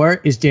for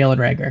sure, is Jalen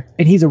Reagor,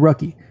 and he's a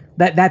rookie.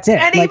 That's it.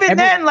 And like, even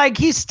then, like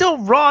he's still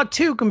raw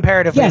too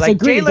comparatively. Yes, like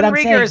agreed, Jalen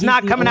Reagor is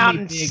not coming out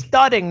and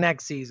studding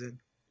next season.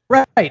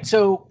 Right.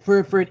 So for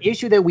an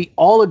issue that we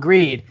all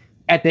agreed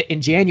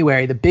in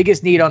January, the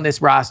biggest need on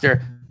this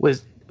roster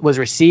was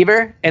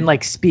receiver and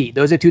like speed.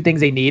 Those are two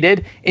things they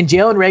needed. And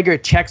Jalen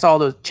Reagor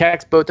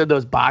checks both of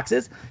those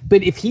boxes.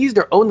 But if he's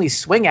their only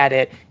swing at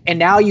it, and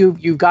now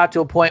you've got to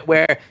a point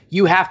where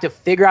you have to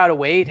figure out a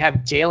way to have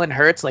Jalen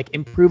Hurts like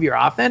improve your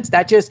offense,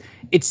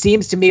 it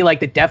seems to me like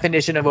the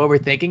definition of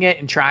overthinking it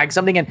and trying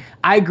something. And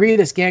I agree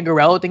the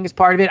Scangarello thing is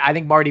part of it. I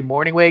think Marty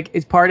Morningwig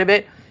is part of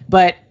it.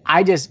 But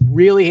I just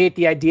really hate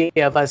the idea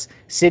of us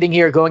sitting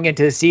here going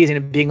into the season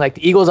and being like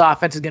the Eagles'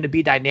 offense is going to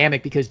be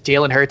dynamic because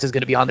Jalen Hurts is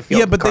going to be on the field.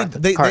 Yeah,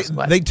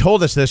 but they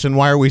told us this, and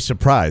why are we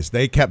surprised?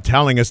 They kept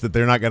telling us that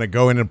they're not going to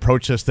go in and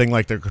approach this thing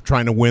like they're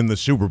trying to win the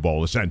Super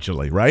Bowl,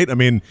 essentially, right? I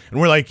mean, and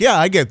we're like, yeah,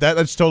 I get that.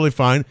 That's totally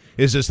fine.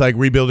 Is this like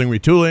rebuilding,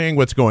 retooling?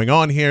 What's going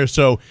on here?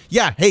 So,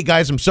 yeah, hey,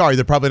 guys, I'm sorry.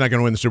 They're probably not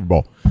going to win the Super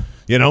Bowl.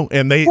 And I've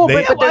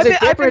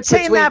been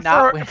saying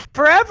that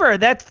forever.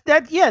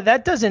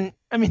 That doesn't.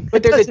 I mean,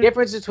 but there's a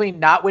difference between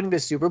not winning the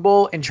Super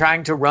Bowl and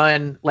trying to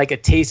run like a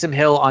Taysom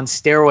Hill on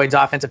steroids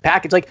offensive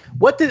package. Like,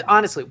 what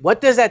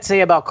does that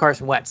say about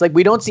Carson Wentz? Like,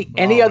 we don't see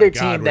any other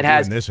team that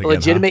has a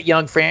legitimate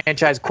young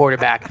franchise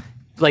quarterback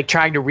like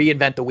trying to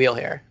reinvent the wheel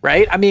here,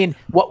 right? I mean,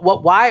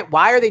 why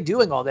are they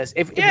doing all this?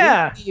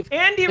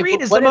 Andy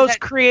Reid is the most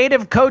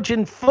creative coach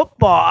in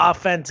football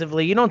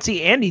offensively. You don't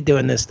see Andy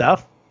doing this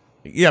stuff.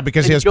 Yeah,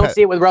 because he has. You don't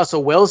see it with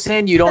Russell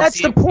Wilson.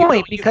 That's the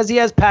point, because he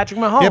has Patrick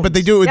Mahomes. Yeah, but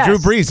they do it with Drew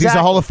Brees. Exactly. He's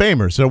a Hall of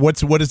Famer. So what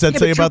does that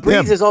say about them?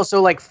 Drew Brees is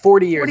also like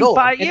 40 years old.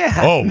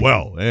 Yeah. Oh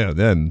well, yeah.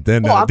 Then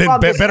better not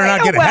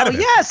get ahead of it.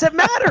 Yes, it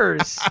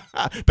matters.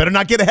 Better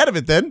not get ahead of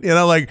it then.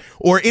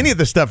 Or any of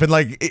the stuff, and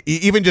like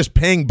even just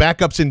paying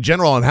backups in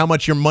general and how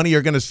much your money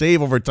you're going to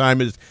save over time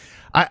is.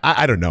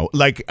 I don't know.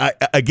 Like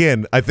I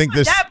think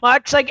this that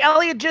much. Like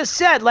Elliot just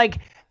said. Like.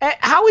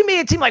 How we made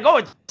it seem like,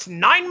 it's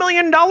 $9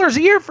 million a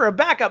year for a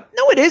backup.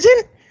 No, it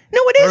isn't.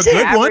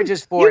 The average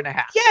is 4.5.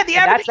 Yeah, the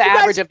average. That's the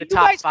average of the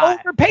top five. You guys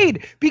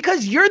overpaid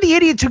because you're the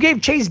idiots who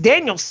gave Chase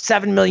Daniels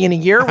 $7 million a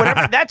year.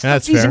 Whatever. That's the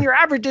reason fair. Your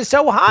average is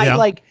so high. Yeah.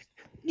 Like,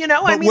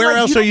 where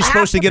else are you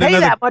supposed to get pay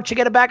another? That much to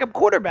get a backup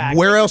quarterback?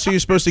 Where else are you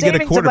supposed to get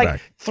a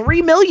quarterback? Like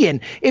 $3 million.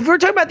 If we're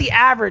talking about the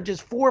average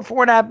is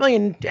 $4.5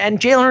 million, and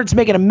Jalen Hurts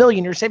making $1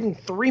 million, you're saving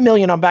 $3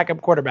 million on backup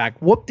quarterback.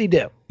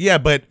 Whoop-de-doo. Yeah,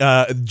 but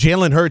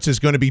Jalen Hurts is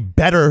going to be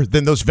better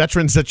than those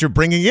veterans that you're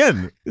bringing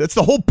in. That's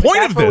the whole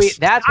point of this.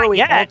 That's where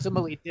we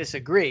ultimately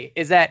disagree.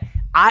 Is that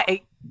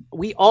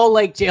we all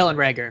like Jalen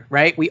Reagor,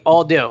 right? We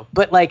all do,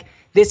 but like.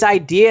 this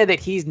idea that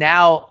he's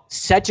now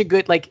such a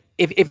good, like,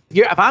 if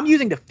I'm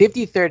using the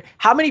 53rd,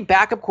 how many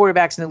backup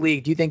quarterbacks in the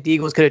league do you think the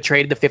Eagles could have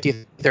traded the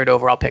 53rd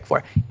overall pick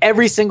for?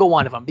 Every single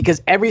one of them,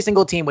 because every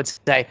single team would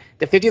say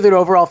the 53rd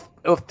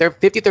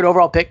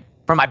overall pick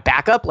for my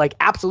backup, like,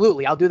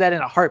 absolutely, I'll do that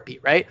in a heartbeat,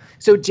 right?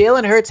 So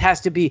Jalen Hurts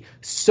has to be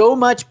so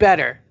much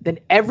better than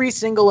every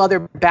single other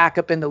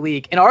backup in the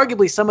league, and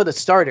arguably some of the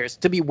starters,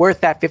 to be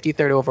worth that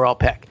 53rd overall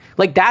pick.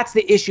 Like, that's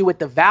the issue with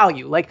the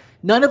value. Like,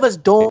 none of us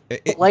don't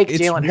like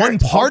Jalen Hurts.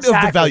 It's one part of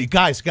the value.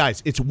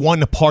 Guys, it's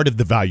one part of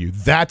the value.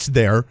 That's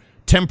there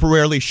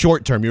temporarily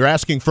short term. You're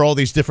asking for all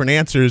these different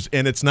answers,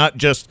 and it's not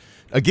just,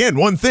 again,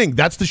 one thing.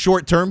 That's the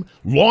short term.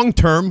 Long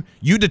term,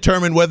 you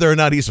determine whether or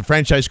not he's a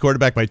franchise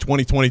quarterback by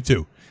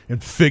 2022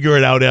 and figure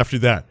it out after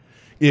that.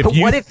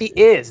 What if he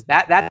is?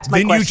 That's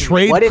my question. Then you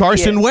trade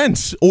Carson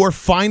Wentz or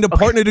find a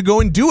partner to go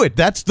and do it.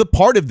 That's the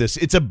part of this.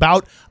 It's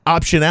about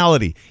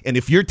optionality. And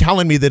if you're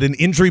telling me that an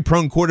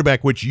injury-prone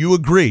quarterback, which you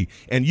agree,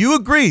 and you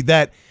agree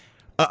that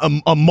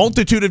a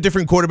multitude of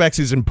different quarterbacks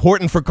is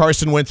important for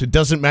Carson Wentz, it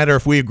doesn't matter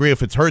if we agree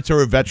if it's Hurts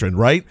or a veteran,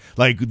 right?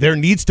 Like, there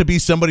needs to be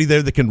somebody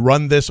there that can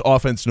run this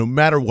offense no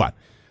matter what.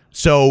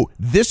 So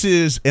this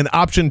is an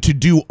option to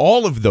do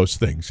all of those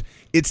things.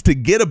 It's to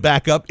get a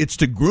backup. It's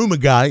to groom a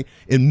guy.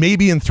 And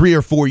maybe in 3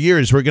 or 4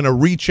 years, we're going to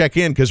recheck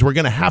in because we're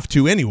going to have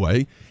to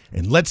anyway.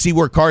 And let's see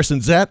where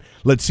Carson's at.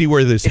 Let's see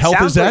where this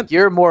health is at. Like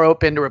you're more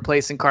open to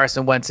replacing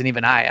Carson Wentz than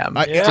even I am,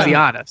 to be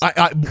honest.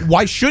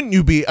 Why shouldn't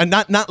you be?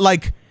 Not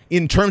like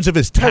in terms of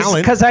his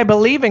talent. Because I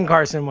believe in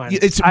Carson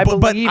Wentz. I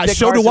believe that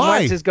Carson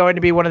Wentz is going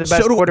to be one of the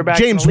best quarterbacks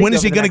James, in the league when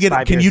is he going to get?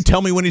 Can years. you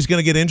tell me when he's going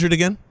to get injured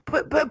again?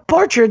 But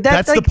Borchard,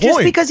 that's like, the point.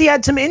 Just because he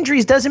had some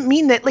injuries doesn't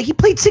mean that, like, he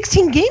played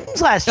 16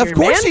 games last year. Of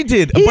course he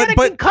did. He had a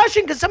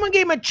concussion because someone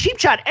gave him a cheap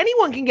shot.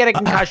 Anyone can get a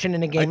concussion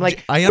in a game.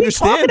 Like, I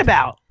understand. What are you talking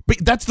about? But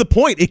that's the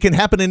point. It can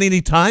happen at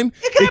any time.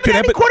 It can happen to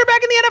any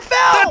quarterback in the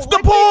NFL. That's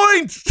the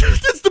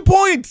point. That's the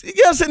point.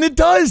 Yes, and it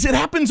does. It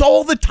happens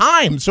all the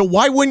time. So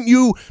why wouldn't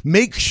you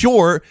make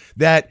sure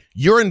that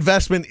your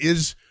investment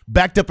is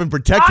backed up and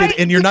protected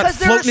and you're not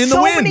floating in the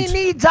wind? There are so many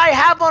needs I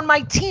have on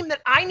my team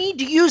that I need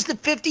to use the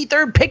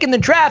 53rd pick in the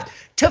draft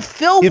to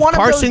fill if one of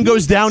those. If Carson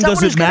goes down,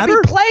 does it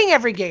matter? Be playing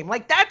every game.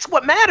 Like, that's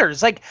what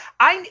matters. Like,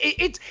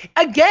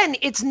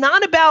 it's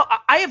not about,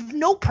 I have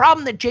no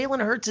problem that Jalen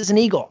Hurts is an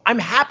Eagle. I'm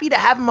happy to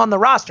have him on the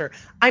roster.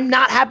 I'm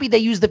not happy they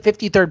use the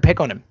 53rd pick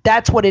on him.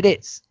 That's what it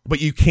is.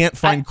 But you can't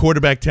find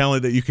quarterback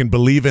talent that you can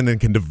believe in and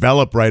can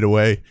develop right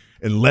away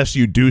unless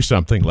you do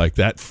something like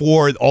that,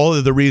 for all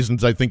of the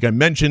reasons I think I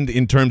mentioned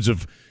in terms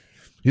of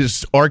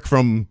his arc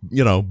from,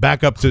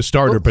 back up to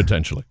starter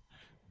potentially.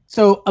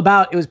 So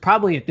it was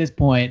probably at this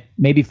point,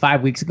 maybe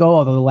 5 weeks ago,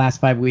 although the last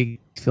 5 weeks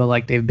feel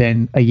like they've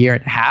been a year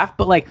and a half.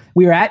 But like,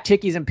 we were at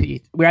Chickies and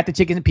Pete's. We were at the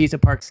Chickies and Pete's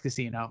at Parks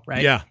Casino,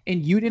 right? Yeah.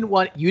 And you didn't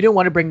want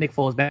to bring Nick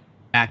Foles back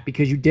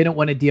because you didn't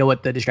want to deal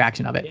with the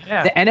distraction of it.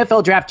 Yeah. The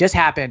NFL draft just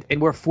happened, and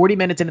we're 40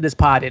 minutes into this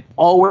pod, and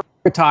all we're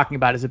talking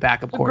about is a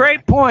backup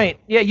quarterback. Great point.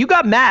 Yeah, you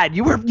got mad.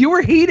 You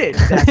were heated.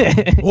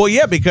 Well,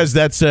 yeah, because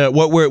that's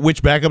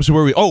which backups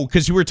were we? Oh,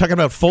 because you were talking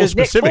about Foles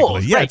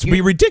specifically. Foles, yeah, right. It's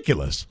be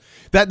ridiculous.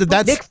 That's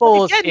Nick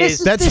Foles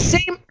that's the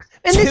same.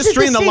 It's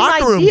history in the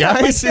locker room,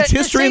 guys. It's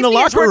history in the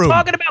locker room. We're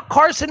talking about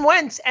Carson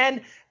Wentz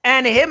and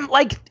him,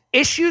 like,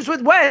 issues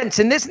with Wentz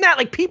and this and that.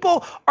 Like,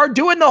 people are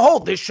doing the whole,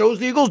 this shows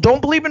the Eagles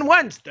don't believe in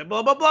Wentz, blah,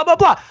 blah, blah, blah,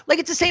 blah. Like,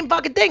 it's the same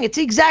fucking thing. It's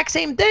the exact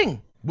same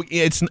thing.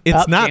 It's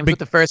not James with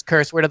the first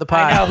curse word of the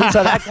pod. I know, who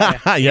saw that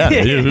guy? yeah.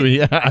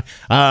 You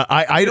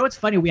know what's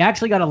funny? We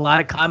actually got a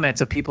lot of comments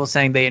of people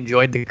saying they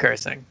enjoyed the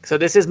cursing. So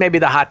this is maybe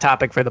the hot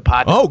topic for the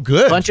pod. Oh,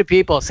 good. A bunch of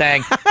people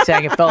saying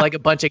it felt like a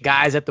bunch of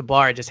guys at the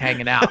bar just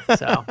hanging out.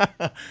 So,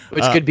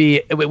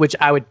 which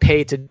I would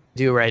pay to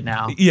do right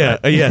now. Yeah.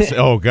 Yes.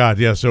 Oh God.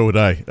 Yeah. So would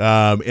I.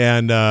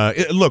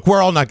 Look,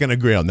 we're all not going to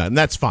agree on that, and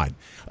that's fine.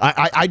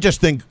 I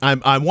just think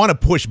I want to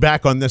push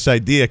back on this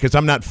idea because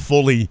I'm not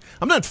fully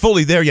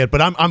there yet,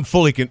 but I'm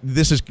fully.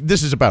 This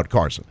is about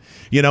Carson,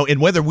 and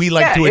whether we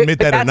like to admit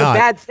that or not.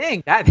 That's a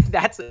bad thing.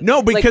 That's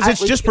no, because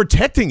it's just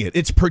protecting it.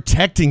 It's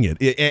protecting it,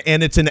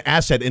 and it's an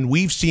asset. And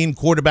we've seen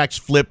quarterbacks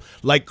flip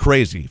like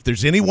crazy. If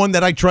there's anyone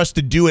that I trust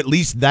to do at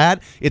least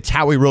that, it's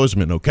Howie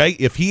Roseman. Okay,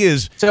 if he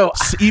is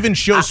even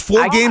shows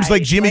 4 games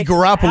like Jimmy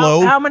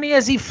Garoppolo. How many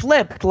has he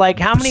flipped? Like,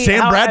 how many?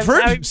 Sam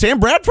Bradford. Sam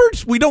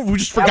Bradford. We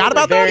just forgot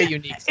about that. Very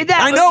unique.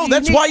 I know.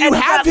 That's why you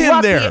have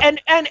him there.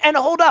 And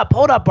hold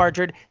up,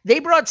 Barchard. They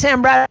brought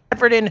Sam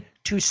Bradford in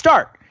to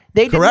start.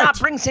 They did not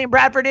bring Sam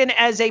Bradford in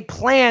as a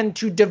plan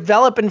to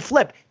develop and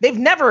flip. They've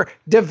never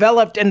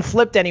developed and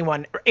flipped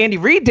anyone. Andy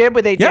Reid did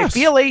with AJ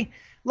Feely.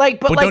 But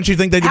don't you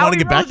think they want to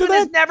get back to that?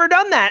 Has never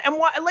done that. And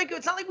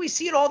it's not like we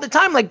see it all the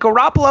time. Like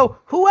Garoppolo,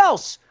 who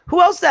else? Who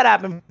else that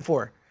happened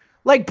for?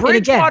 Like,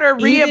 Bridgewater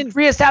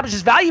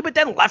reestablishes value, but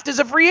then left as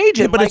a free agent.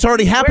 Yeah, but it's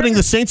already happening.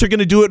 The Saints are going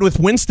to do it with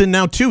Winston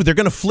now, too. They're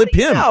going to flip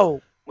him.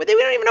 Well, we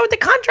don't even know what the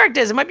contract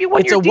is. It might be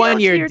one year. It's a 1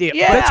 year deal.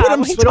 Yeah, that's what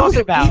I'm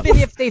talking about.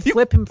 Even if they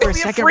flip him for a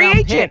second free round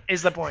agent pick,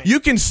 is the point. You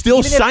can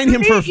still sign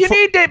him for. You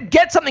need to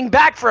get something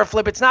back for a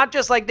flip. It's not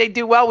just like they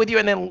do well with you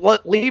and then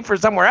leave for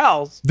somewhere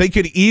else. They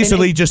could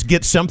easily just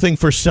get something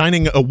for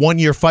signing a 1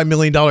 year, $5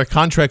 million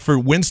contract for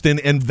Winston,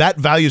 and that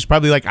value is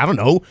probably like, I don't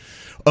know,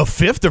 a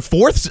fifth or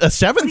fourth, a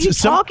seventh. What are you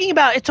talking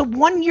about? It's a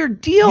 1 year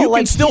deal. You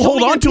can still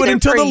hold on to it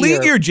until the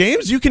league year,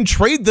 James. You can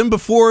trade them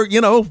before,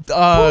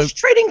 Who's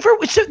trading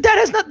for? So that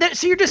has not.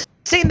 So you're just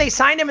saying they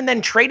signed him and then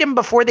trade him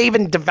before they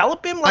even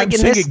develop him? Like I'm in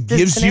saying this, it gives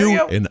this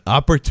scenario? you an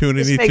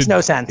opportunity. This makes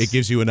no sense. It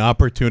gives you an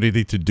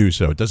opportunity to do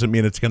so. It doesn't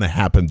mean it's going to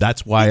happen.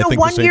 That's why I think the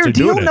one Saints year are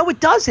deal? doing it. No, it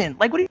doesn't.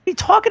 Like, what are you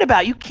talking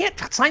about? You can't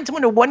sign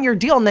someone to a 1 year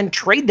deal and then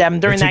trade them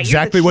during That's that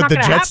year. exactly what the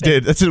Jets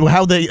did.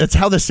 That's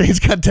how the Saints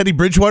got Teddy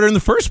Bridgewater in the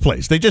first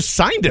place. They just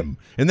signed him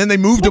and then they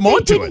moved him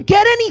on to it. They didn't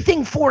get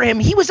anything for him.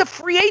 He was a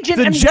free agent.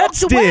 The and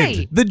Jets walked away.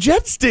 did. The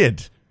Jets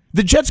did.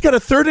 The Jets got a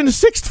third and a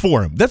sixth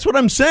for him. That's what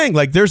I'm saying.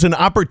 Like, there's an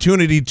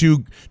opportunity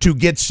to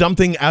get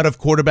something out of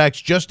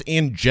quarterbacks just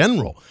in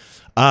general.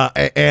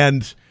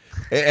 And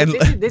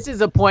this is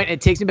a point. It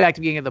takes me back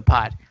to the beginning of the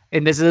pod,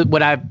 and this is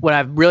what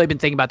I've really been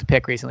thinking about the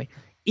pick recently.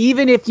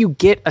 Even if you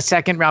get a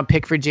second round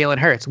pick for Jalen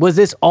Hurts, was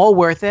this all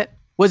worth it?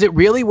 Was it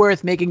really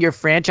worth making your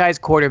franchise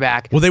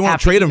quarterback? Well, they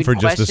won't trade him for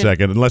just a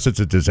second unless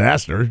it's a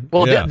disaster.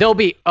 Well, they'll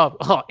be.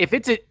 If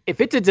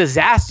it's a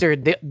disaster,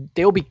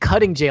 they'll be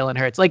cutting Jalen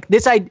Hurts. Like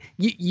this,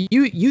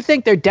 you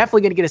think they're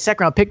definitely going to get a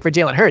second round pick for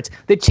Jalen Hurts?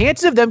 The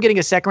chances of them getting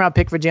a second round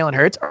pick for Jalen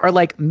Hurts are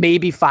like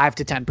maybe 5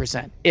 to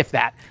 10%, if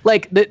that.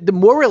 Like the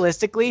more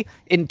realistically,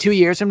 in 2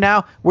 years from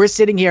now, we're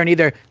sitting here and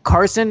either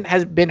Carson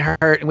has been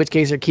hurt, in which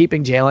case they're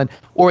keeping Jalen,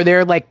 or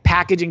they're like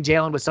packaging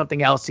Jalen with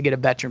something else to get a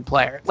veteran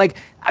player. Like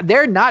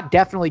they're not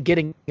definitely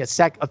getting a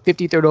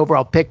 53rd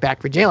overall pick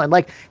back for Jalen.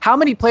 Like how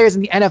many players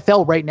in the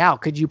NFL right now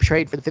could you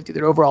trade for the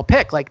 53rd overall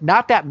pick? Like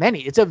not that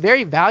many. It's a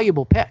very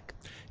valuable pick.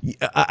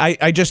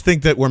 I just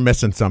think that we're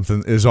missing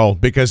something is all,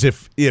 because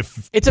if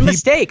it's a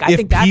mistake, I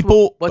think that's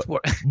what's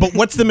but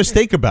what's the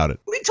mistake about it?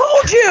 We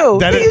told you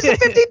that they used a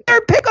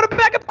 53rd pick on a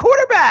backup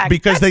quarterback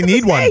because they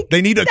need one.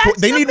 They need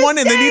one,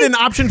 and they need an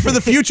option for the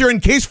future in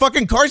case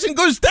fucking Carson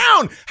goes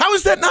down. How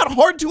is that not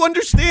hard to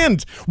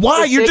understand?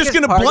 Why you're just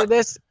going to block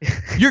this?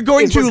 You're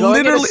going to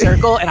literally in a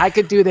circle, and I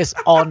could do this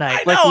all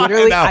night. Like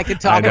literally, I could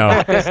talk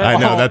about this. I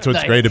know that's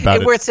what's great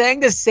about it. We're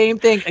saying the same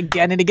thing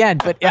again and again,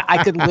 but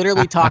I could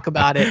literally talk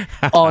about it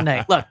all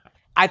night. Look,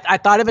 I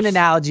thought of an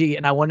analogy,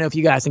 and I want to know if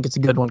you guys think it's a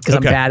good one, because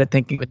I'm bad at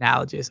thinking of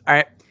analogies. All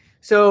right.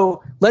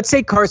 So let's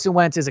say Carson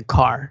Wentz is a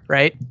car,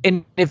 right?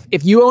 And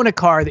if you own a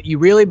car that you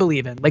really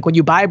believe in, like when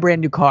you buy a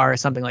brand new car or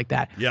something like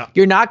that,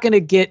 you're not going to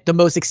get the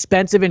most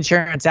expensive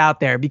insurance out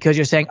there because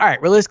you're saying, all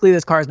right, realistically,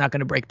 this car is not going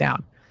to break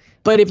down.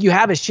 But if you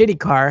have a shitty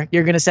car,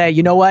 you're going to say,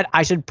 you know what?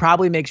 I should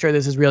probably make sure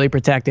this is really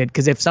protected,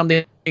 because if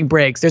something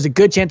breaks, there's a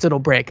good chance it'll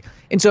break.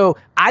 And so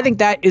I think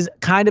that is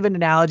kind of an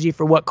analogy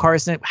for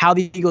how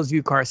the Eagles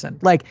view Carson.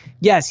 Like,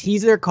 yes,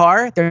 he's their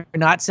car. They're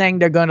not saying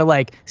they're going to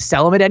like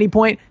sell him at any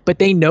point, but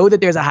they know that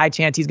there's a high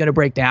chance he's going to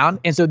break down.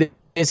 And so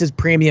this is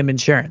premium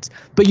insurance.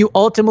 But you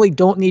ultimately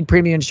don't need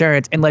premium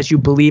insurance unless you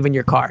believe in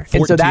your car. 14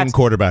 and so that's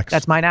quarterbacks.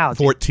 That's my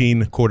analogy.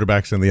 14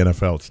 quarterbacks in the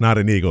NFL. It's not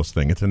an Eagles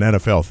thing. It's an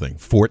NFL thing.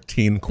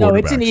 14 quarterbacks. No,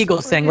 it's an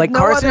Eagles thing. Like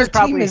Carson is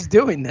probably team is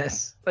doing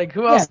this. Like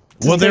who else?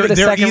 Well, they're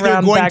either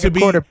going to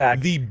be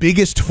the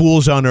biggest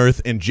fools on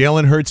earth, and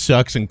Jalen Hurts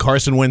sucks, and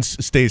Carson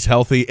Wentz stays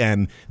healthy,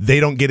 and they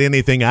don't get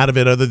anything out of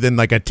it other than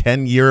like a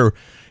 10-year,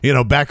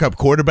 backup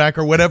quarterback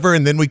or whatever,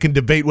 and then we can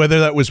debate whether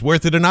that was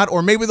worth it or not,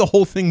 or maybe the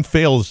whole thing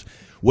fails.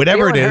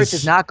 Whatever Jalen it Hurts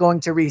is not going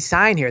to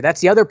re-sign here.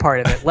 That's the other part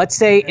of it. Let's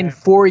say in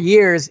 4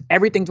 years,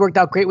 everything's worked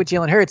out great with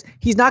Jalen Hurts.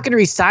 He's not going to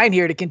re-sign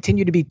here to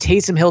continue to be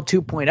Taysom Hill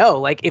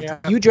 2.0. Like if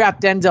you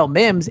draft Denzel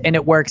Mims and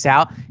it works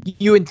out,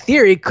 you in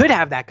theory could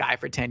have that guy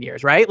for 10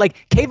 years, right?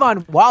 Like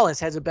Kayvon Wallace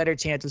has a better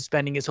chance of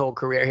spending his whole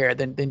career here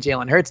than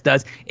Jalen Hurts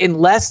does,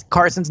 unless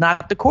Carson's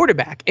not the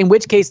quarterback. In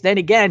which case, then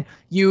again,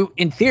 you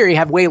in theory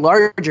have way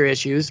larger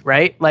issues,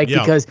 right? Like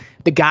because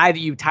the guy that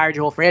you tired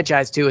your whole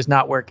franchise to is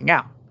not working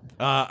out.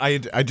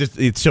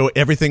 So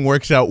everything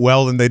works out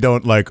well, and they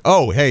don't like,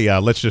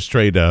 let's just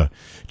trade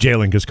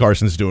Jalen because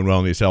Carson's doing well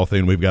and he's healthy,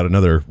 and we've got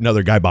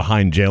another guy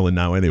behind Jalen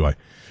now anyway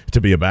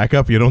to be a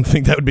backup. You don't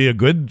think that would be a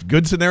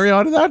good scenario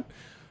out of that?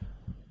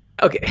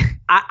 Okay,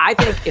 I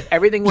think if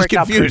everything works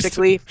out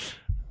perfectly.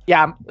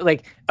 Yeah,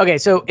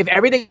 so if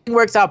everything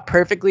works out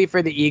perfectly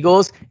for the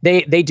Eagles,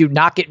 they do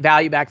not get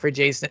value back for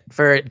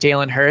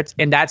Jalen Hurts,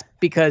 and that's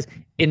because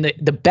in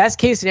the best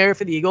case scenario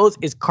for the Eagles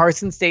is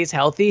Carson stays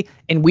healthy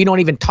and we don't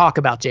even talk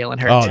about Jalen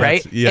Hurts,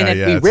 right?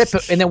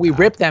 And then we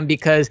rip them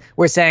because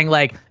we're saying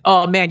like,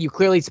 oh man, you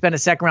clearly spent a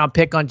second round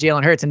pick on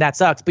Jalen Hurts and that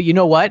sucks. But you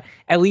know what?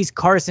 At least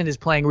Carson is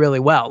playing really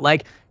well.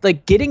 Like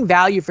getting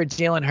value for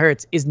Jalen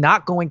Hurts is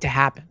not going to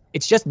happen.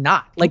 It's just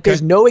not. Like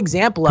there's no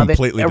example of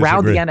Completely it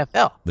around disagree.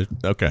 the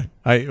NFL. Okay.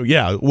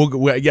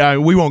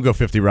 We won't go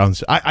 50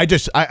 rounds. I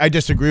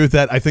disagree with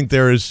that. I think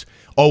there is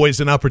always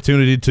an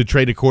opportunity to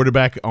trade a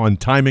quarterback on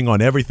timing,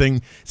 on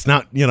everything. It's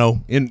not,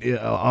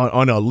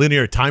 on a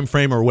linear time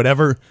frame or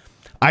whatever.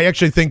 I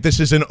actually think this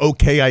is an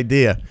okay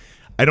idea.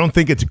 I don't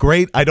think it's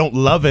great. I don't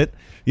love it.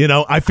 You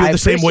know, I feel the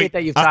same way. I appreciate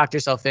that you've talked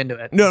yourself into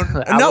it. No,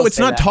 it's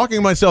not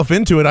talking myself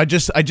into it. I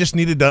just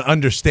needed to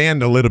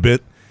understand a little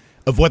bit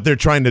of what they're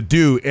trying to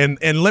do.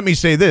 And let me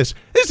say this.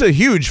 This is a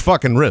huge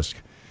fucking risk.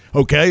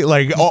 Okay?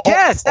 Like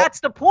that's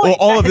the point.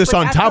 All of this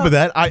on top of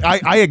that,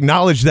 I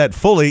acknowledge that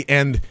fully,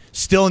 and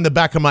still in the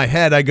back of my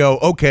head, I go,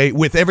 okay,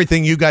 with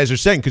everything you guys are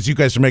saying, because you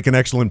guys are making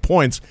excellent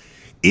points,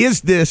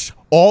 is this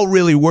all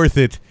really worth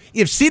it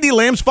if CeeDee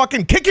Lamb's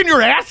fucking kicking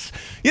your ass,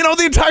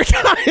 the entire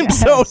time?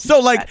 Yes. So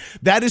like,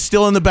 that is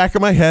still in the back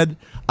of my head.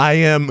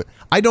 I'm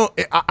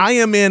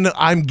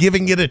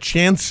giving it a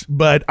chance,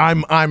 but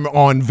I'm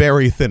on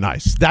very thin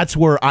ice. That's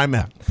where I'm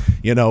at.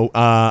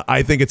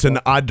 I think it's an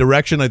odd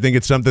direction. I think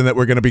it's something that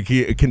we're going to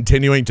be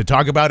continuing to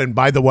talk about. And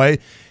by the way,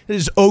 it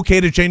is okay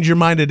to change your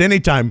mind at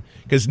any time,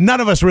 because none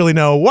of us really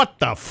know what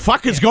the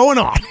fuck is going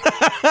on.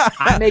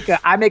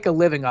 I make a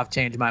living off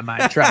changing my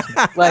mind. Trust me.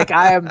 Like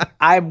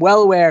I'm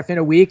well aware if in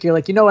a week you're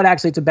like, you know what,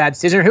 actually it's a bad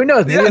decision. Who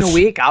knows? Maybe in a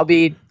week I'll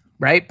be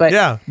right. But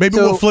yeah, maybe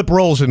we'll flip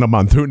roles in a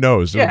month. Who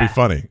knows? It'll be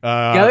funny.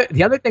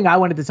 The other thing I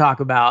wanted to talk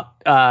about,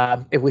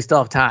 if we still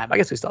have time, I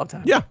guess we still have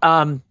time. Yeah.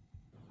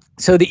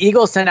 So the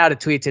Eagles sent out a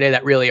tweet today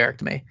that really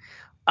irked me.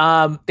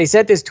 They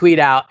sent this tweet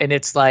out, and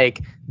it's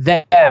like,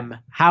 them,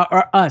 how,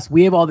 or us,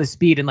 we have all this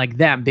speed, and like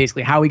them,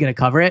 basically, how are we going to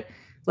cover it?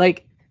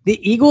 Like,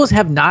 the Eagles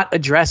have not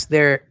addressed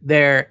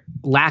their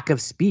lack of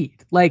speed.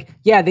 Like,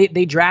 yeah,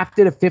 they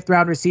drafted a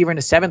 5th-round receiver and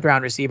a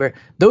 7th-round receiver.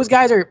 Those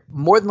guys are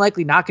more than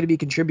likely not going to be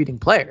contributing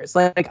players.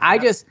 Like I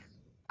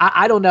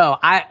don't know.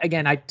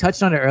 I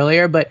touched on it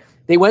earlier, but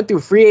they went through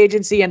free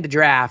agency and the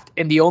draft,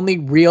 and the only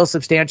real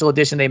substantial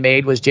addition they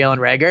made was Jalen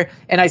Reagor.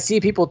 And I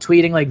see people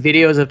tweeting like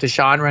videos of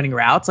Deshaun running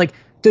routes. Like,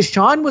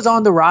 Deshaun was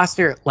on the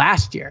roster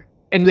last year,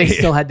 and they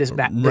still had this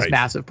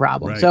massive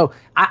problem. Right. So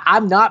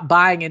I'm not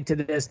buying into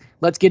this.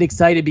 Let's get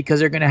excited because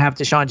they're going to have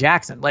Deshaun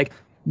Jackson. Like,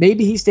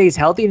 maybe he stays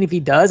healthy, and if he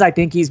does, I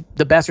think he's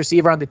the best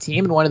receiver on the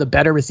team and one of the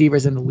better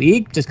receivers in the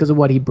league just because of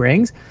what he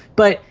brings.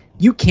 But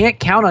you can't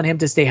count on him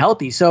to stay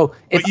healthy. So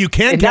but you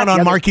can count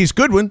on Marquise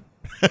Goodwin.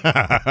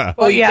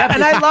 Well, yeah,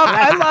 and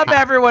I love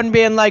everyone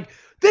being like,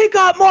 they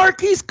got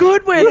Marquise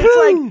Goodwin.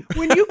 It's like,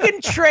 when you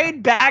can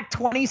trade back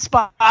 20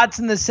 spots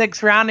in the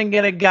 6th round and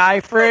get a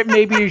guy for it,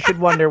 maybe you should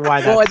wonder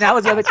why that. Well, and that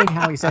was the other thing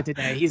Howie said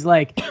today. He's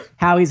like,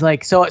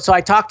 so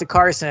I talked to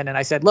Carson and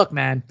I said, look,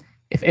 man,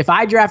 if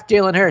I draft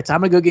Jalen Hurts,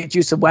 I'm gonna go get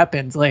you some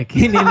weapons. Like,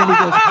 and then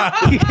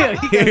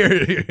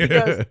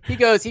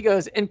he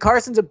goes, and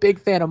Carson's a big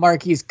fan of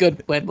Marquise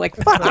Goodwin. Like,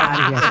 fuck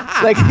out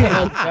of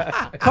here.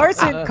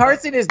 Like,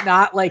 Carson is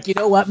not like, you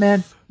know what,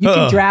 man? You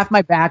can draft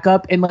my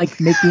backup and like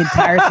make the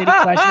entire city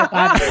question if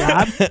I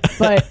have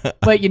a job.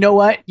 But you know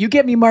what? You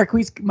get me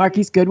Marquise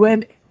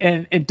Goodwin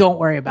and don't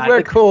worry about it.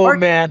 We're cool,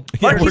 man.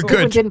 Marquise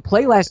Goodwin didn't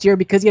play last year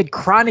because he had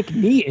chronic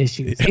knee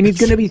issues, and he's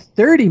going to be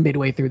 30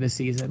 midway through the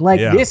season. Like,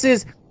 this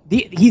is.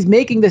 He's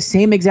making the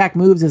same exact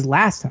moves as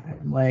last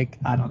time. Like,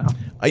 I don't know.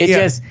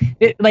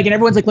 And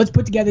everyone's like, let's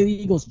put together the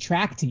Eagles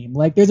track team.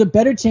 Like, there's a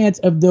better chance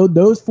of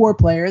those 4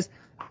 players.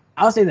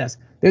 I'll say this.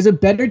 There's a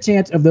better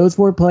chance of those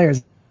 4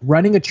 players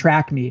running a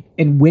track meet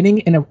and winning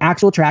in an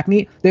actual track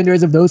meet than there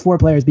is of those 4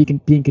 players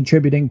being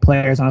contributing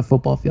players on a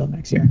football field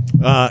next year.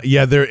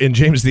 And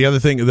James, the other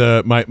thing,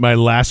 my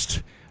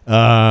last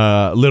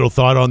little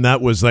thought on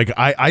that was like,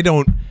 I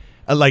don't,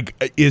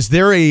 like, is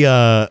there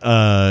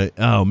a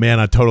oh man,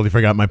 I totally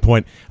forgot my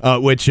point,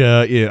 which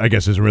I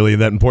guess isn't really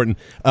that important.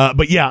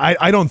 But yeah,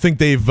 I don't think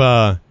they've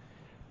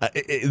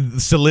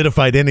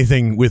solidified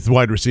anything with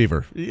wide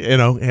receiver,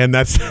 and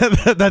that's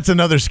that's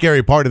another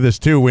scary part of this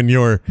too when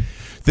you're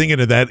thinking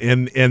of that,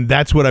 and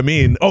that's what I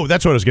mean. Oh,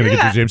 that's what I was going to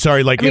get to, James.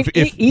 Sorry, like, if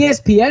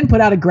ESPN put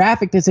out a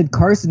graphic that said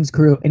Carson's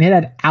crew, and it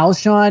had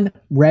Alshon,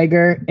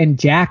 Reagor, and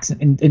Jackson,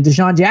 and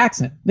Deshaun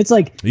Jackson. It's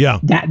like,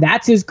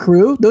 that's his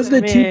crew. Those are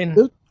the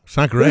two. It's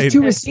not great. Those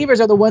 2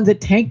 receivers are the ones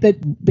that tanked,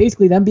 that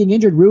basically them being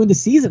injured ruined the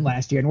season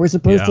last year, and we're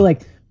supposed to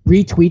like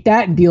retweet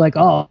that and be like,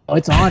 oh,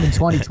 it's on in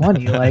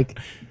 2020. Like,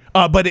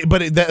 but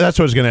that's what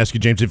I was going to ask you,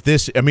 James. If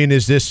this,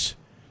 is this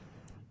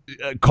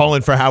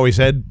calling for Howie's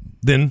head?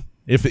 Then,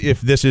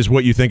 if this is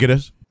what you think it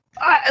is,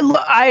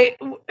 I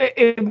don't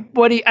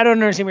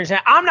understand what you're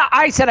saying.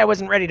 I said I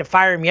wasn't ready to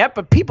fire him yet,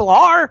 but people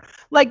are.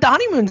 Like, the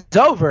honeymoon's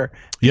over.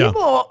 Yeah.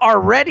 People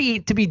are ready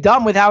to be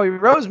done with Howie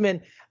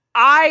Roseman.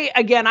 I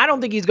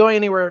don't think he's going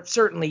anywhere,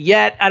 certainly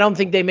yet. I don't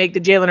think they make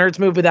the Jalen Hurts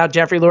move without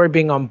Jeffrey Lurie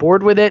being on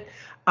board with it.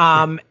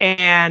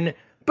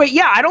 But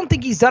yeah, I don't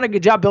think he's done a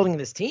good job building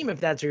this team, if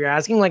that's what you're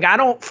asking. Like, I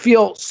don't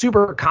feel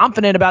super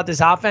confident about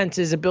this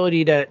offense's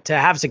ability to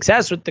have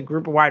success with the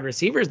group of wide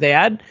receivers they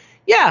had.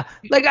 Yeah,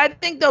 like, I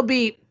think they'll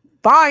be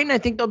fine. I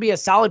think they'll be a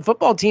solid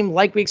football team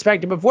like we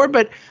expected before.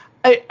 But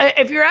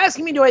if you're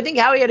asking me, do I think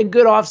Howie had a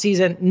good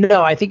offseason?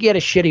 No, I think he had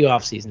a shitty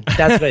offseason.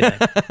 That's what I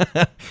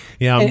think.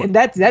 Yeah, and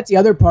that's the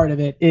other part of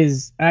it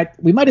is,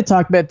 we might have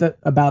talked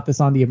about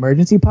this on the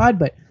emergency pod,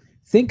 but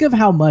think of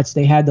how much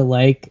they had to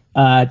like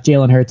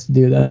Jalen Hurts to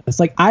do this.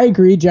 Like, I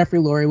agree Jeffrey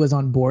Lurie was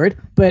on board,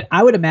 but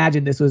I would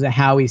imagine this was a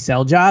Howie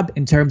sell job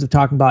in terms of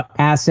talking about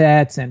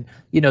assets and,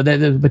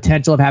 the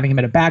potential of having him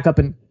at a backup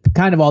and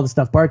kind of all the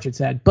stuff Barchard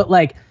said. But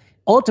like,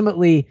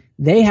 ultimately,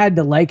 they had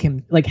to like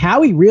him. Like,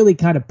 Howie really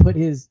kind of put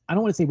his, I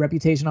don't want to say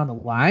reputation on the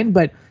line,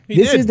 but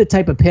this is the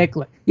type of pick.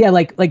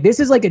 Like this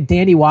is like a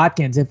Danny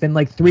Watkins. If in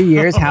like 3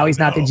 years Howie's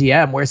not the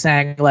GM, we're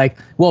saying like,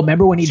 well,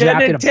 remember when he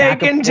drafted a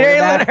backup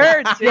Jalen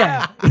Hurts?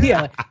 Yeah.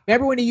 Like,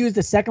 remember when he used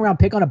the 2nd round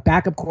pick on a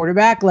backup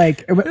quarterback?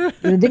 Like,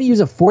 didn't he use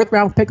a 4th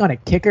round pick on a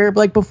kicker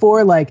like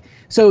before? Like,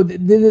 so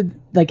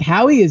like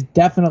Howie is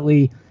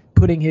definitely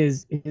putting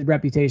his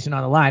reputation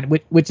on the line,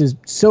 which is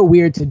so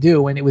weird to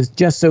do when it was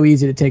just so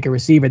easy to take a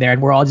receiver there,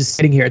 and we're all just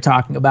sitting here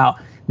talking about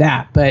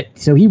that. But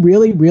so he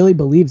really, really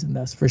believes in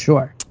this for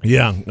sure.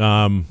 Yeah,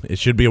 it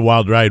should be a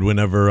wild ride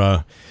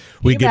whenever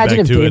we get back to it.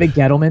 Imagine if David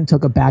Gettleman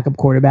took a backup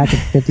quarterback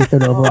at the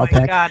 53rd overall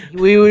pick. God,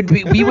 we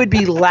would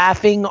be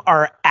laughing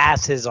our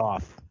asses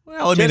off.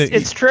 Well, I mean,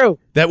 it's true.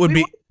 That would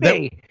be.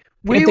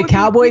 If the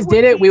Cowboys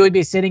did it, we would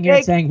be sitting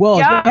here saying, well,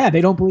 yeah,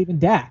 they don't believe in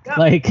Dak. Yeah,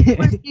 like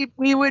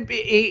we would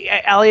be,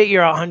 Elliot,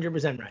 you're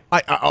 100%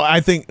 right. I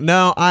think,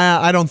 no,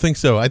 I don't think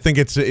so. I think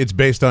it's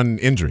based on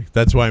injury.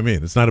 That's what I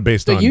mean. It's not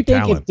based on talent. So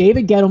you think if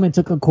David Gettleman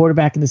took a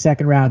quarterback in the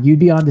 2nd round, you'd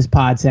be on this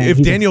pod saying if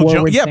he's Daniel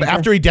Jones, but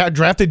after he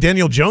drafted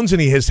Daniel Jones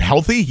and he is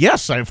healthy,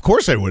 yes, of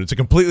course I would. It's a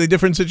completely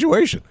different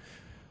situation.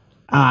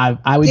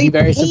 I would be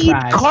very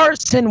surprised.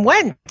 Carson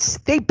Wentz.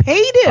 They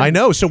paid him. I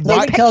know. So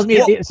why?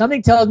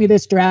 Something tells me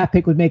this draft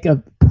pick would make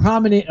a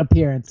prominent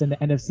appearance in the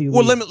NFC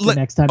League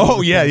next time.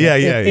 Oh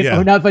yeah.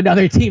 Or not for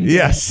another team.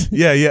 Yes,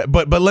 yeah.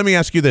 But let me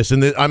ask you this,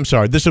 and I'm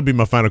sorry, this will be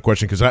my final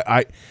question because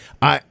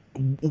I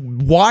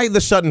why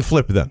the sudden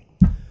flip then?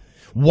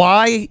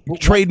 Why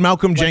trade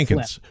Malcolm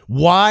Jenkins?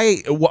 Why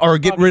or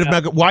get rid of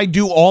Malcolm? Why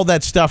do all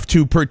that stuff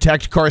to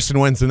protect Carson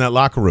Wentz in that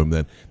locker room?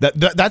 Then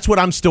that's what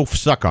I'm still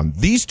stuck on.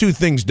 These two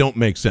things don't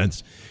make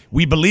sense.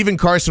 We believe in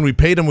Carson. We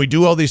paid him. We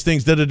do all these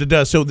things.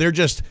 So they're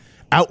just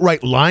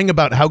outright lying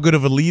about how good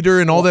of a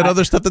leader and all that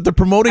other stuff that they're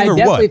promoting, or what?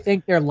 I definitely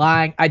think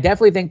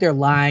they're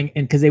lying.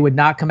 And because they would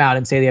not come out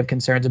and say they have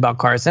concerns about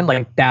Carson,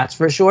 like that's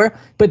for sure.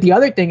 But the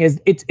other thing is,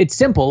 it's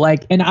simple.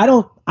 Like, and I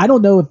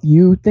don't know if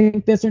you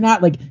think this or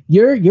not. Like,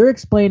 you're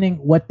explaining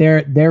what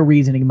their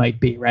reasoning might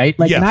be, right?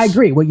 Like, yes. And I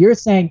agree. What you're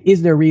saying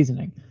is their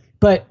reasoning.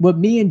 But what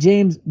me and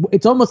James,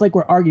 it's almost like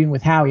we're arguing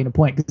with Howie in a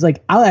point. Because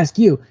like, I'll ask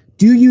you,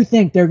 do you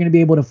think they're going to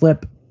be able to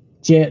flip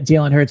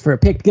Jalen Hurts for a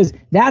pick? Because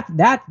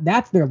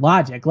that's their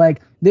logic.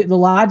 Like the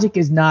logic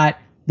is not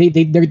they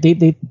think they're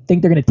going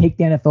to take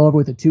the NFL over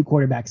with a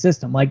 2-quarterback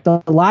system. Like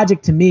the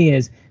logic to me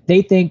is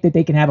they think that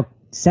they can have a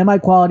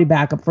semi-quality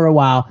backup for a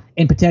while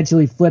and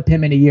potentially flip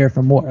him in a year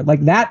for more.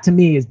 Like that to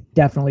me is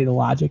definitely the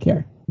logic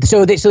here.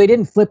 So they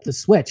didn't flip the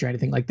switch or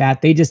anything like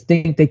that. They just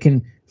think they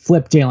can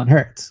flip Jalen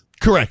Hurts.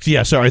 Correct.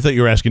 Yeah. Sorry, I thought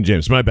you were asking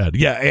James. My bad.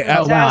 Yeah.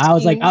 I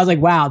was like,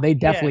 wow, they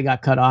definitely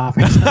got cut off.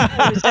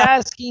 I was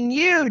asking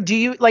you, do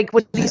you like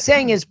what he's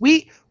saying is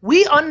we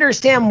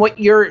understand what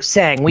you're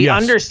saying. We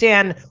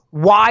understand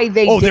why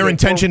they did their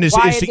intention is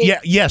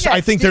yes, I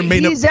think they're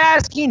made up. He's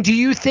asking, do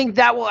you think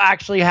that will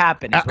actually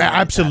happen?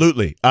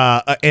 Absolutely.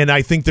 And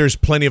I think there's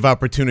plenty of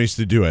opportunities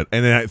to do it.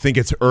 And I think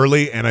it's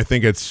early, and I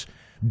think it's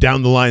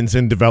down the lines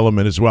in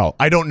development as well.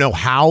 I don't know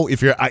how,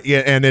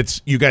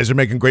 and you guys are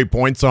making great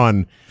points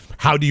on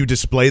how do you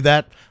display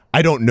that?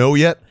 I don't know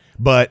yet,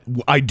 but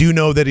I do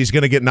know that he's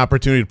going to get an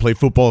opportunity to play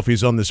football if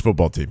he's on this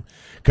football team,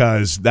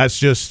 because that's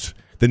just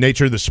the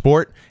nature of the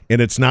sport.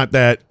 And it's not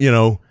that,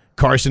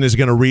 Carson is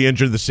going to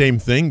re-injure the same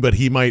thing, but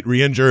he might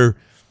re-injure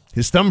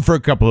his thumb for a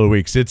couple of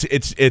weeks.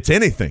 It's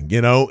anything,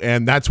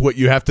 and that's what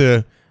you have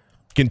to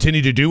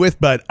continue to do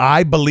with. But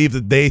I believe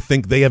that they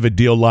think they have a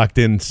deal locked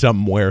in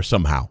somewhere,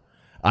 somehow.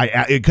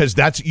 Because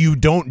you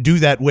don't do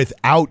that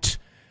without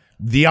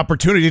the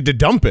opportunity to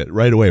dump it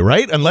right away,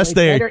 right? Unless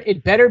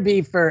it better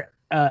be for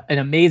an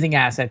amazing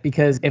asset,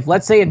 because if,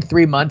 let's say, in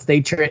 3 months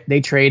they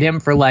trade him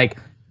for like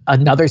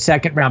another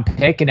 2nd round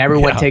pick and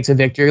everyone takes a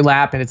victory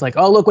lap and it's like,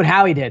 oh, look what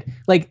Howie did.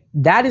 Like,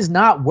 that is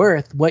not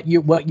worth what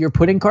you're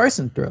putting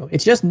Carson through.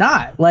 It's just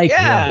not. Like,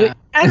 and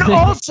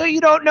also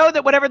you don't know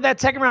that whatever that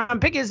 2nd round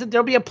pick is, that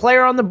there'll be a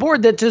player on the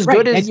board that's as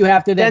good as you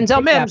have to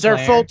Denzel Mims or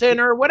Fulton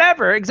or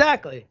whatever.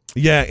 Exactly.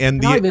 Yeah, and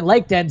I don't even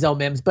like Denzel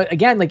Mims, but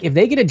again, like if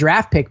they get a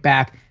draft pick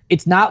back,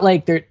 it's not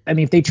like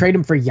if they trade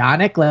him for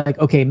Yannick, like,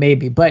 okay,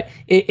 maybe. But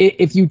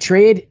if you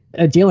trade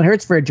Jalen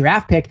Hurts for a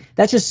draft pick,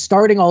 that's just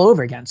starting all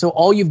over again. So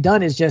all you've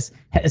done is just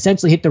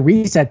essentially hit the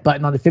reset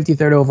button on the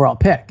 53rd overall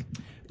pick.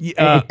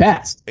 At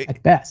best.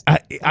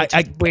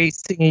 I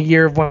wasting a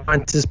year of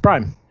Wentz's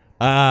prime.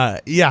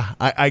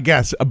 I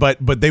guess.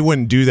 But they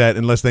wouldn't do that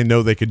unless they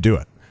know they could do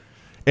it.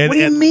 What do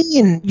you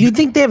mean? You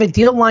think they have a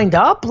deal lined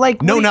up?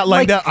 No, not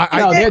lined up.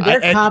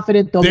 They're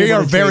confident. They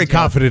are very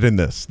confident in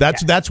this.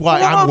 That's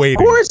why I'm waiting.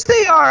 Of course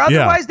they are.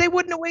 Otherwise, they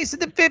wouldn't have wasted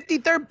the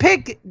 53rd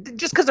pick.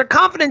 Just because they're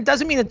confident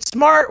doesn't mean it's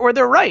smart or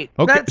they're right.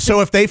 Okay,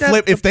 so if they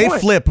flip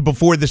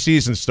before the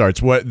season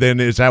starts, what then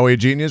is Howie a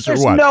genius or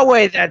what? There's no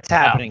way that's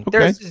happening. Okay.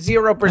 There's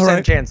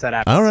 0% chance that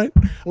happens. All right,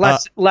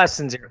 less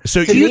than zero.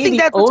 So do you think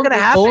that's what's going to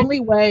happen?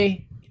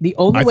 The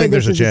only way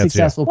this is a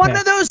successful pick. One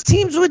of those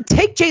teams would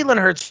take Jalen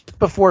Hurts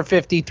before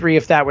 53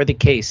 if that were the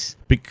case.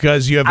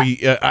 Because you have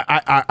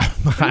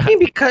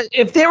because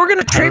if they were going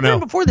to trade him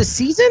before the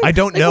season, I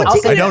don't know.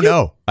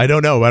 I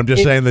don't know. I'm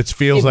just saying that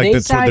feels like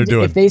that's what they're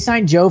doing. If they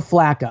sign Joe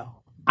Flacco,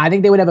 I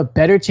think they would have a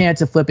better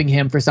chance of flipping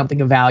him for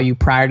something of value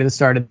prior to the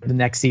start of the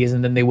next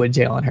season than they would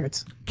Jalen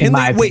Hurts. In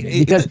my opinion,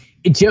 because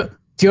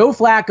Joe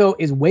Flacco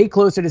is way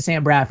closer to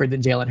Sam Bradford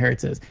than Jalen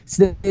Hurts is.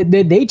 So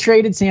they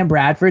traded Sam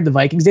Bradford, the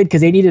Vikings did,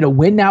 because they needed a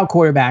win-now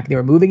quarterback. They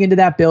were moving into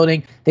that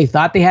building. They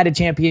thought they had a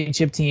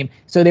championship team.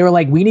 So they were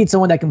like, we need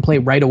someone that can play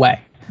right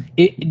away.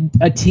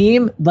 A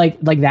team like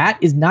that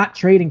is not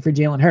trading for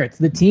Jalen Hurts.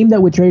 The team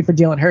that would trade for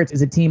Jalen Hurts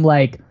is a team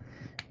like,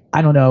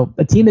 I don't know,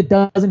 a team that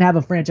doesn't have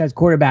a franchise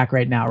quarterback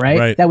right now,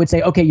 right? That would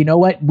say, okay, you know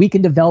what? We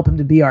can develop him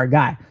to be our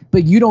guy.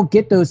 But you don't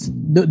get those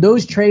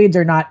trades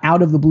are not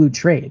out of the blue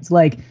trades.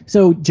 Like,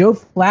 so Joe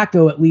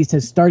Flacco at least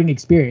has starting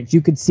experience. You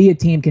could see a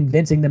team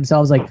convincing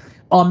themselves like,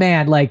 oh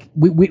man, like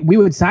we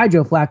would sign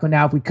Joe Flacco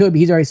now if we could, but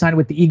he's already signed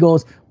with the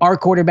Eagles. Our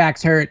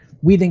quarterback's hurt.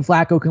 We think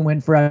Flacco can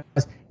win for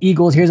us.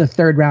 Eagles, here's a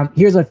third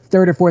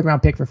or fourth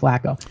round pick for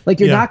Flacco.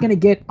 Like, you're not going to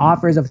get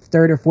offers of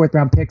third or fourth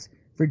round picks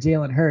for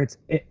Jalen Hurts,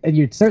 and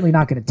you're certainly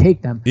not going to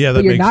take them. Yeah,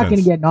 but you're not going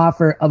to get an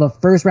offer of a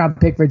first round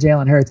pick for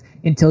Jalen Hurts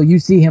until you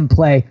see him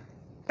play.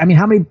 I mean,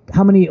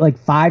 how many like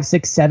 5,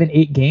 6, 7,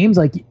 8 games?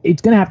 Like,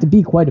 it's going to have to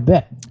be quite a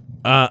bit.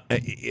 Man,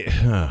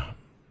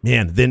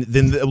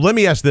 then let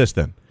me ask this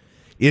then.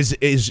 Is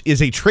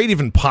a trade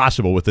even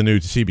possible with the new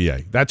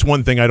CBA? That's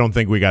one thing I don't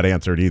think we got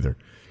answered either.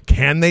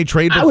 Can they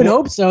trade before? I would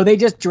hope so. They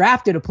just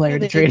drafted a player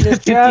to trade the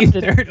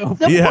 53rd overall.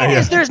 The point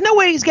is there's no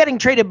way he's getting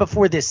traded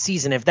before this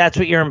season. If that's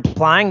what you're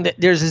implying, that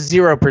there's a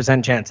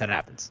 0% chance that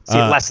happens.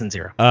 Less than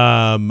 0.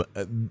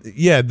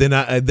 Yeah. Then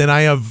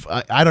I have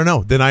I don't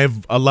know. Then I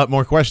have a lot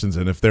more questions.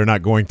 And if they're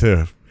not going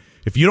to,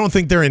 if you don't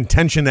think their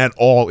intention at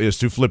all is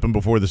to flip him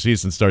before the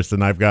season starts,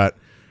 then I've got.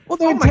 Well,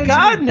 their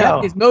intention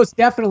is most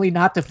definitely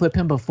not to flip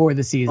him before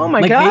the season. Oh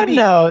my God,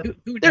 no!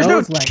 There's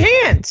no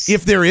chance.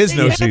 If there is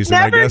no season,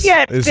 I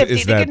guess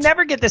they could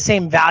never get the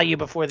same value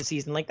before the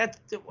season. Like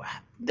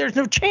there's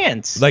no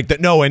chance. Like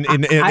that? No, in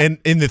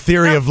the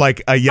theory of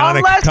like a Yannick,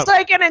 unless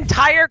like an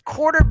entire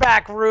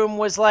quarterback room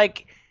was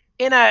like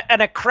in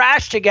a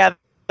crash together.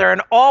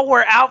 And all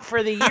were out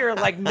for the year,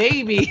 like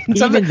maybe.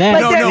 Even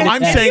then.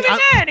 I'm saying.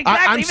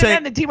 Even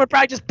then, the team would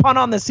probably just punt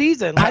on the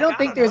season. Like, I don't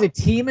think there's a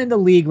team in the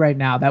league right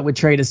now that would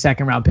trade a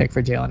second-round pick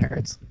for Jalen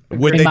Hurts.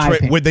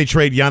 Would they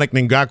trade Yannick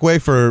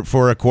Ngakoue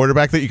for a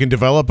quarterback that you can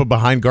develop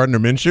behind Gardner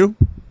Minshew?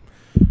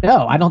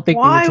 No, I don't think.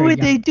 Why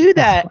would they do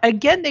that?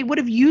 Again, they would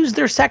have used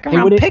their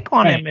second-round pick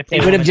on him if they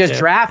would have just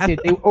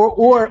drafted.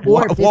 Or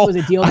if this was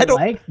a deal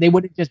they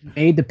would have just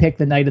made the pick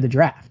the night of the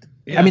draft.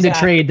 Yeah, I mean, the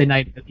trade the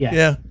night.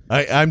 Yeah.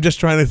 I'm just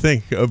trying to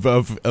think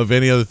of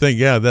any other thing.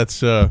 Yeah, that's.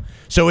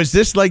 So is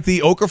this like the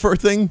Okafor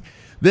thing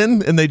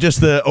then? And they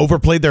just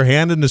overplayed their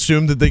hand and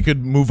assumed that they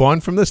could move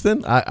on from this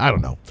then? I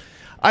don't know.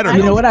 I don't know.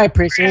 You know what I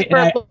appreciate?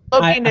 They're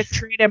looking to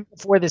trade him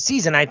before the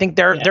season. I think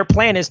their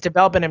plan is to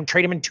develop him,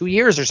 trade him in 2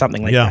 years or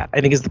something like that.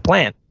 I think is the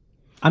plan.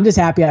 I'm just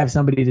happy I have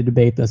somebody to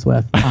debate this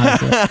with,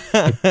 honestly.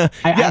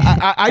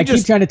 I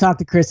keep trying to talk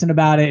to Kristen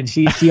about it, and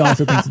she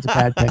also thinks it's a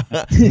bad pick.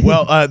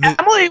 Well,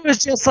 Emily was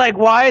just like,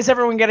 why is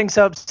everyone getting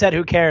so upset?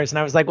 Who cares? And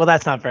I was like, well,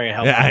 that's not very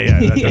helpful. Yeah,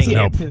 that doesn't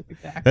help.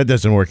 Exactly. That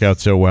doesn't work out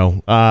so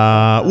well.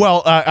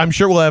 I'm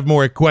sure we'll have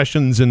more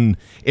questions and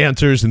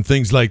answers and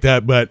things like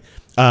that, but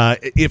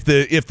if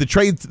the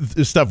trade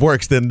stuff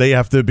works, then they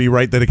have to be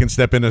right that it can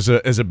step in as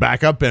a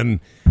backup, and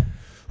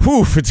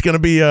it's going to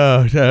be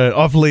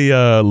awfully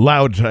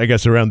loud, I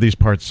guess, around these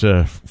parts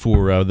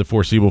for the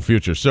foreseeable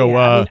future.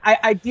 So,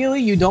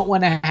 ideally, you don't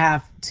want to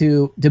have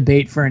to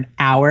debate for an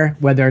hour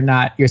whether or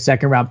not your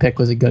second round pick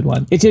was a good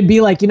one. It should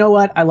be like, you know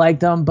what, I liked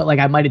them, but like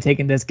I might have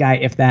taken this guy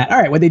if that. All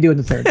right, what they do in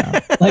the third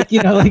round,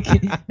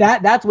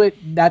 that's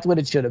what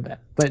it should have been.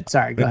 But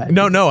sorry, go ahead.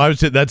 No,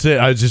 that's it.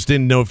 I just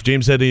didn't know if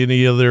James had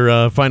any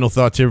other final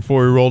thoughts here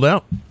before we rolled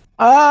out.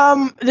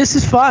 This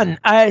is fun.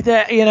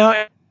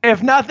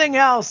 If nothing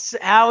else,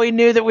 Howie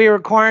knew that we were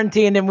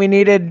quarantined and we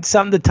needed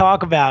something to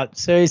talk about.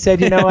 So he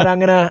said, you know what, I'm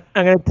gonna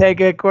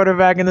take a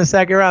quarterback in the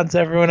second round so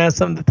everyone has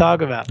something to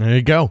talk about. There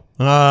you go.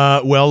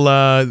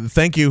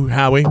 Thank you,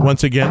 Howie,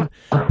 once again.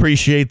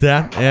 Appreciate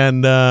that.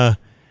 And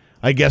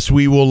I guess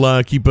we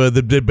will keep the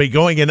debate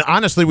going. And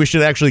honestly, we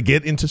should actually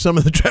get into some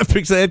of the draft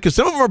picks ahead because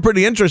some of them are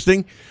pretty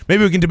interesting.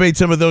 Maybe we can debate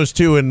some of those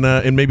too and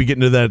maybe get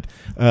into that,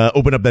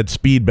 open up that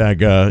speed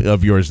bag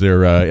of yours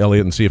there,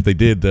 Elliot, and see if they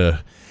did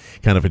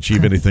kind of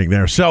achieve anything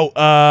there. So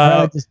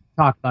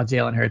talk about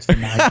Jalen Hurts for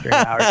 9 straight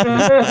hours.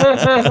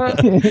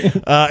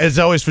 As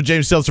always, for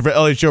James Seltzer, for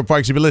Elliot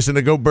Shore-Parks, you've been listening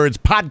to Go Birds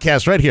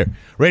podcast right here,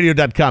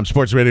 radio.com,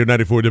 Sports Radio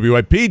 94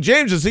 WIP.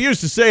 James, as they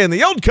used to say in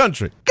the old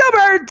country, Go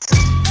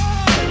Birds!